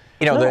press.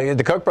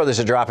 The Koch brothers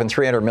are dropping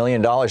 $300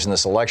 million in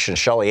this election.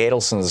 Shelley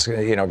Adelson's,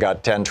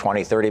 got 10,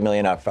 20, 30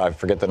 million. I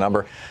forget the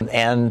number.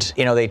 And,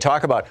 they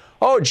talk about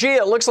oh, gee,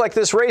 it looks like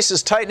this race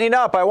is tightening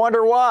up. I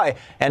wonder why.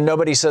 And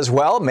nobody says,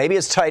 well, maybe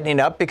it's tightening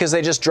up because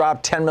they just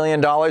dropped $10 million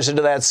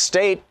into that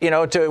state,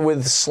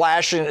 with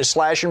slash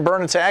and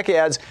burn attack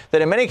ads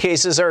that in many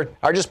cases are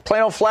just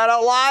plain old flat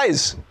out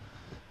lies.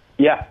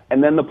 Yeah.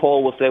 And then the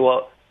poll will say,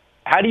 well,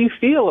 how do you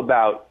feel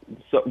about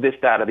this,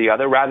 that, or the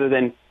other, rather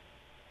than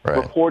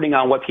reporting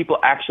on what people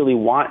actually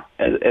want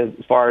as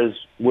far as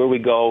where we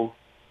go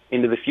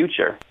into the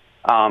future.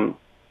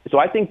 So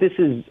I think this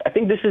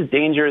is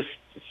dangerous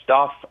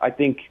stuff. I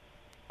think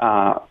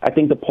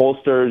the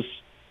pollsters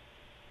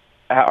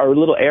are a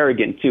little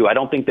arrogant too. I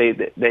don't think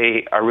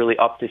they are really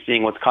up to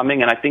seeing what's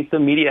coming, and I think the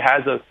media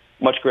has a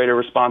much greater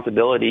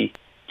responsibility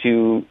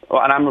to.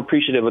 And I'm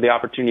appreciative of the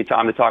opportunity,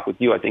 Tom, to talk with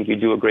you. I think you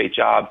do a great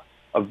job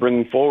of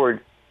bringing forward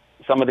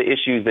some of the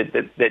issues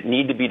that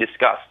need to be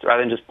discussed,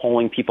 rather than just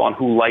polling people on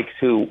who likes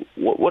who.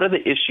 What are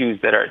the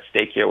issues that are at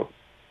stake here?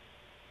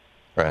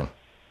 Right.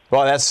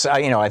 Well, that's,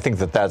 I think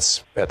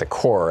that's at the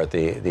core, at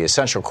the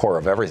essential core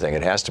of everything.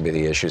 It has to be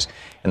the issues.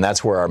 And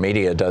that's where our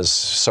media does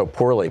so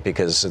poorly,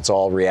 because it's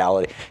all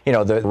reality.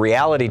 The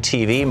reality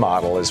TV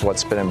model is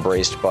what's been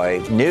embraced by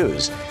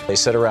news. They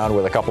sit around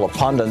with a couple of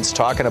pundits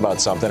talking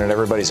about something and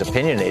everybody's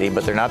opinionating,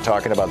 but they're not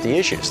talking about the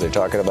issues. They're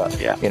talking about,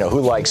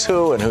 who likes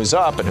who and who's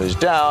up and who's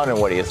down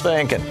and what do you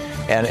think.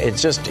 And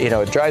it's just,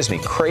 it drives me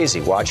crazy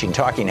watching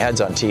talking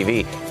heads on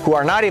TV who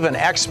are not even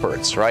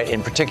experts, right,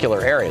 in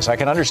particular areas. I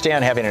can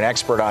understand having an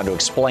expert on to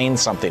explain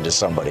something to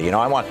somebody.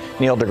 I want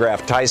Neil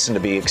deGrasse Tyson to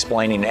be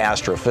explaining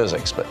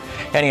astrophysics. But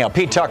anyhow,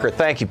 Pete Tucker,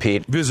 thank you,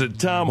 Pete. Visit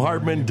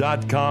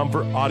ThomHartmann.com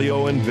for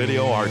audio and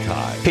video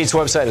archive. Pete's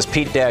website is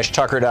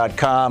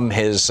pete-tucker.com.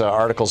 His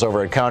article's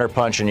over at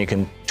Counterpunch, and you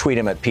can tweet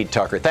him at Pete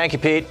Tucker. Thank you,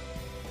 Pete.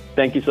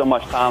 Thank you so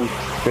much, Tom.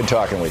 Good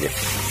talking with you.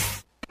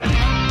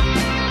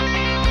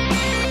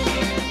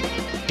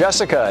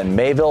 Jessica in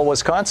Mayville,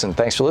 Wisconsin.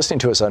 Thanks for listening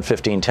to us on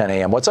 1510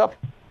 AM. What's up?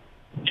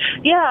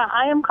 Yeah,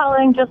 I am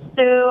calling just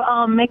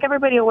to make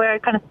everybody aware. I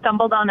kind of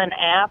stumbled on an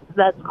app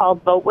that's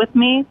called Vote With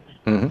Me,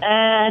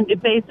 and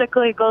it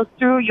basically goes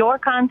through your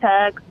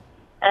contacts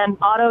and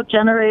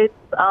auto-generates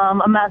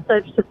a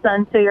message to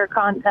send to your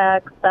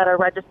contacts that are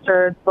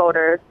registered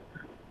voters.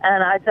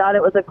 And I thought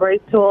it was a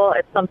great tool.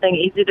 It's something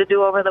easy to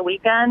do over the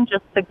weekend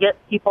just to get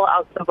people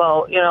out to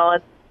vote.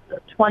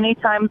 It's 20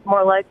 times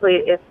more likely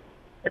if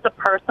it's a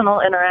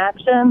personal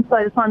interaction. So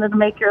I just wanted to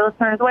make your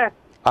listeners aware.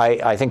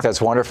 I think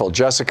that's wonderful.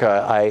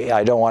 Jessica,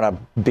 I don't want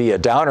to be a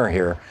downer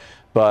here,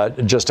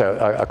 but just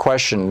a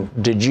question.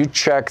 Did you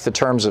check the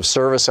terms of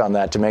service on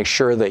that to make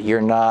sure that you're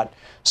not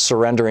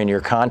surrendering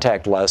your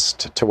contact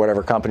list to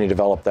whatever company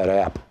developed that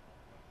app?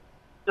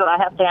 Do I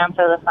have to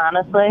answer this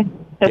honestly?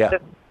 Yeah.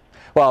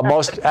 Well,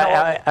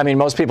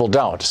 most people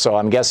don't, so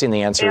I'm guessing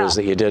the answer is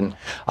that you didn't.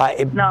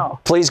 No.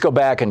 Please go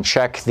back and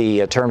check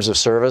the terms of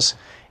service.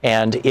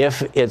 And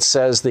if it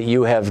says that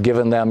you have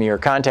given them your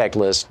contact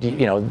list,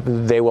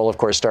 they will, of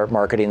course, start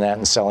marketing that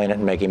and selling it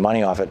and making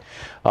money off it.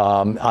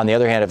 On the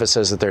other hand, if it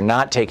says that they're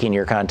not taking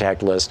your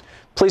contact list,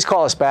 please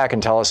call us back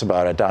and tell us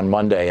about it on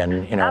Monday. And,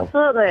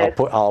 absolutely.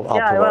 I'll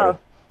promote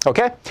it.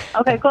 Okay?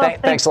 Okay, cool.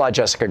 Thanks a lot,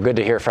 Jessica. Good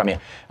to hear from you.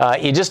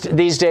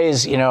 These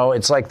days,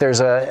 it's like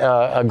there's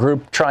a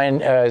group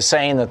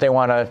saying that they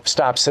want to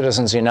stop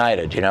Citizens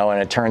United,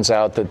 and it turns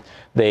out that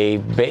a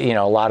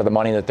lot of the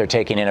money that they're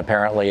taking in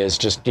apparently is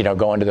just,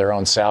 going to their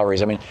own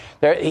salaries. I mean,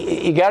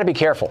 you got to be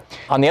careful.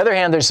 On the other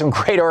hand, there's some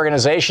great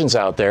organizations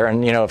out there.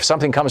 And, if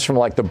something comes from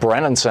like the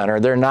Brennan Center,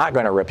 they're not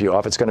going to rip you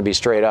off. It's going to be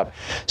straight up.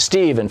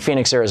 Steve in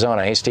Phoenix,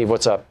 Arizona. Hey, Steve,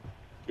 what's up?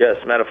 Yes,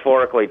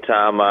 metaphorically,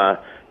 Tom,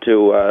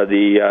 to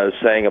the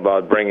saying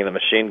about bringing the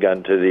machine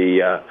gun to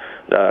the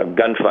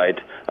gunfight,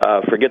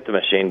 forget the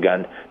machine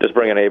gun. Just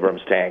bring an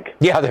Abrams tank.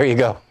 Yeah, there you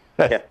go.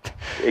 Yeah,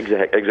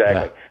 exactly.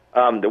 Yeah.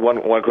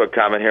 One quick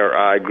comment here.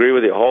 I agree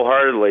with you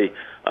wholeheartedly.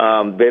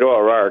 Beto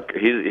O'Rourke,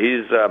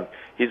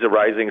 he's a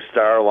rising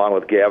star along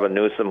with Gavin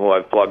Newsom, who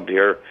I've plugged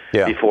here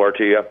before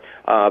to you.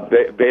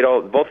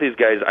 Beto, both these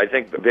guys, I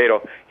think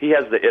Beto, he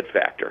has the it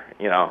factor,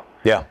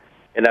 Yeah.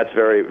 And that's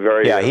very,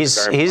 very. Yeah,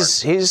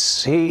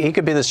 he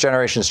could be this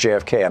generation's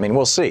JFK. I mean,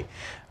 we'll see.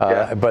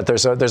 But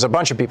there's a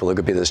bunch of people who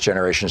could be this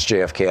generation's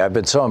JFK. I've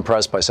been so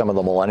impressed by some of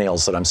the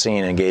millennials that I'm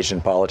seeing engaged in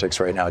politics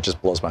right now. It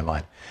just blows my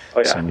mind. Oh,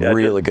 yeah. Some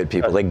really good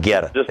people. They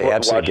get it. They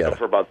absolutely get it.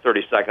 For about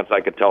 30 seconds,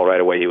 I could tell right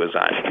away he was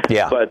on.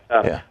 Yeah. But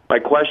my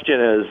question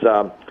is,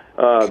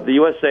 the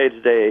USA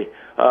Today,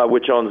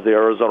 which owns the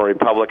Arizona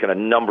Republic and a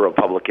number of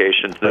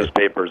publications,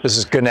 newspapers. This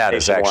is Gannett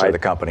is actually the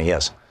company.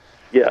 Yes.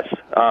 Yes,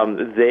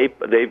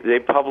 they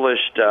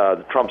published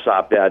Trump's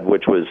op-ed,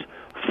 which was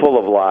full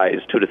of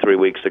lies 2 to 3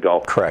 weeks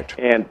ago. Correct.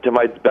 And to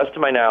my best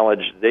of my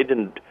knowledge, they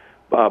didn't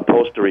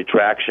post a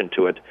retraction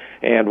to it.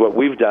 And what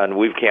we've done,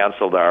 we've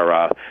canceled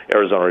our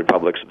Arizona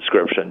Republic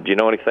subscription. Do you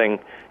know anything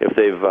if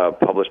they've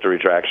published a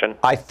retraction?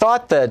 I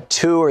thought that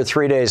 2 or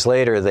 3 days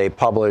later they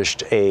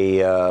published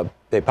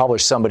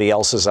somebody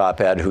else's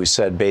op-ed who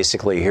said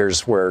basically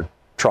here's where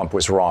Trump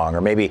was wrong,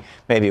 or maybe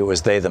it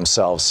was they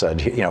themselves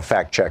said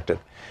fact checked it.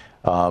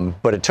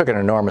 But it took an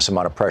enormous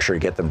amount of pressure to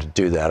get them to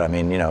do that. I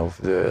mean,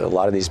 a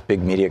lot of these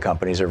big media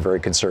companies are very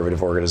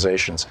conservative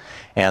organizations,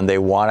 and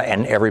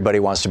and everybody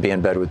wants to be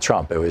in bed with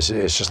Trump. It's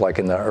just like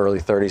in the early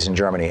 30s in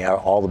Germany.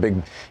 All the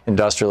big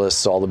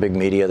industrialists, all the big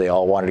media, they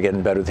all wanted to get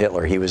in bed with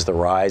Hitler. He was the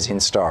rising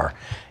star.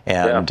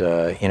 And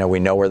we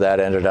know where that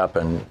ended up,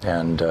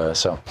 and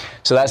so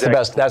that's the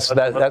best.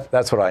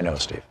 That's what I know,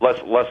 Steve.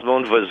 Les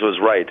Moon was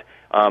right.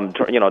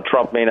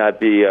 Trump may not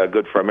be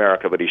good for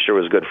America, but he sure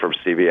was good for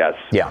CBS.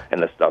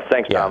 And this stuff.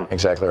 Thanks, Tom.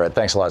 Exactly right.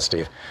 Thanks a lot,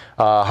 Steve.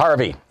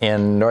 Harvey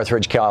in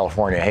Northridge,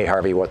 California. Hey,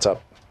 Harvey, what's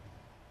up?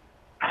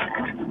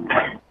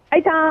 Hi,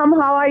 Tom.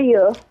 How are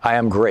you? I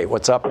am great.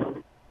 What's up?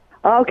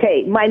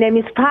 Okay, my name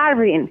is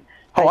Parvin.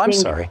 Oh, I'm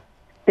sorry.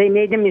 They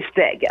made a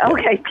mistake.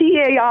 Okay,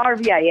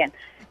 Parvin.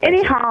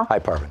 Anyhow, hi,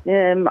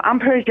 Parvin. I'm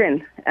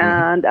Persian,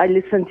 and I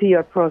listen to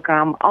your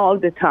program all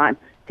the time.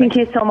 Thank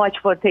you so much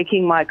for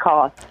taking my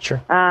call.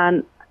 Sure.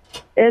 And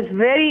it's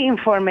very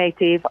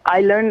informative.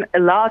 I learned a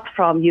lot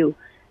from you.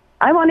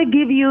 I want to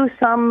give you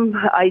some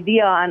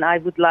idea, and I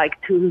would like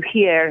to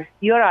hear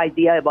your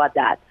idea about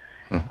that.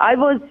 I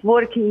was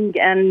working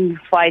and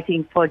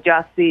fighting for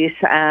justice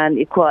and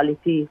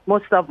equality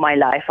most of my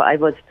life. I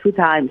was 2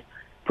 times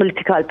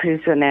political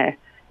prisoner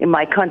in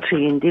my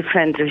country in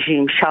different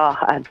regimes, Shah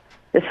and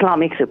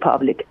Islamic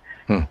Republic.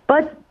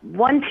 But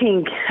one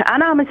thing,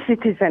 and I'm a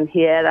citizen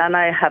here, and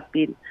I have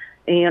been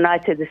in the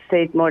United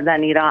States more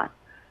than Iran.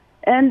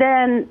 And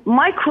then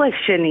my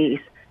question is,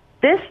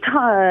 this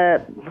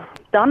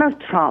Donald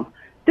Trump,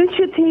 don't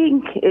you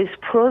think is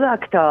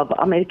product of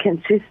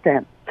American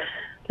system?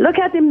 Look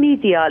at the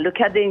media, look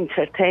at the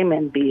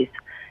entertainment biz.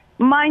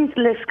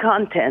 Mindless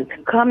content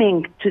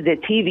coming to the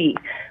TV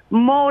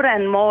more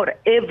and more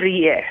every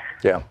year.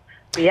 Yeah.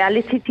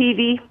 Reality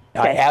TV.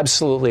 I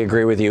absolutely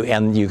agree with you,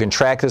 and you can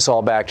track this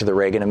all back to the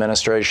Reagan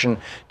administration,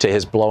 to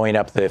his blowing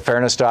up the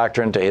Fairness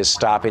Doctrine, to his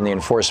stopping the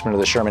enforcement of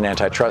the Sherman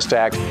Antitrust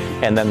Act,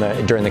 and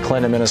then during the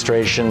Clinton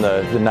administration,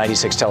 the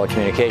 96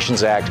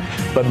 Telecommunications Act,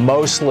 but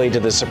mostly to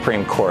the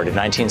Supreme Court in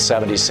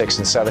 1976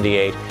 and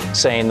 78,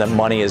 saying that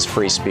money is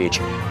free speech.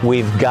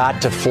 We've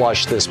got to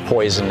flush this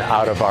poison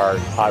out of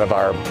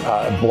our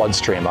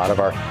bloodstream, out of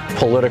our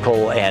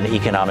political and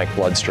economic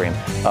bloodstream.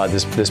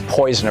 This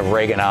poison of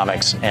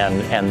Reaganomics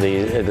and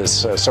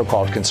this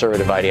so-called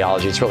conservative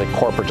ideology. It's really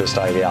corporatist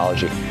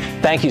ideology.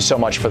 Thank you so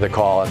much for the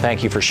call, and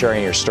thank you for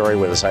sharing your story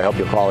with us. I hope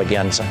you'll call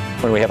again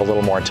when we have a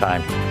little more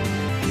time.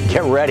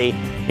 Get ready.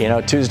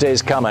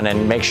 Tuesday's coming,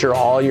 and make sure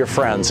all your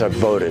friends have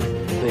voted.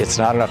 It's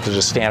not enough to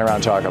just stand around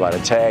and talk about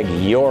it. Tag,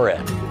 you're it.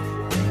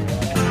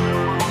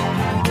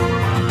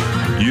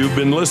 You've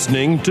been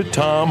listening to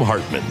Thom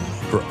Hartmann.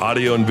 For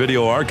audio and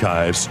video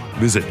archives,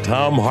 visit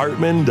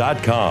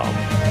thomhartmann.com.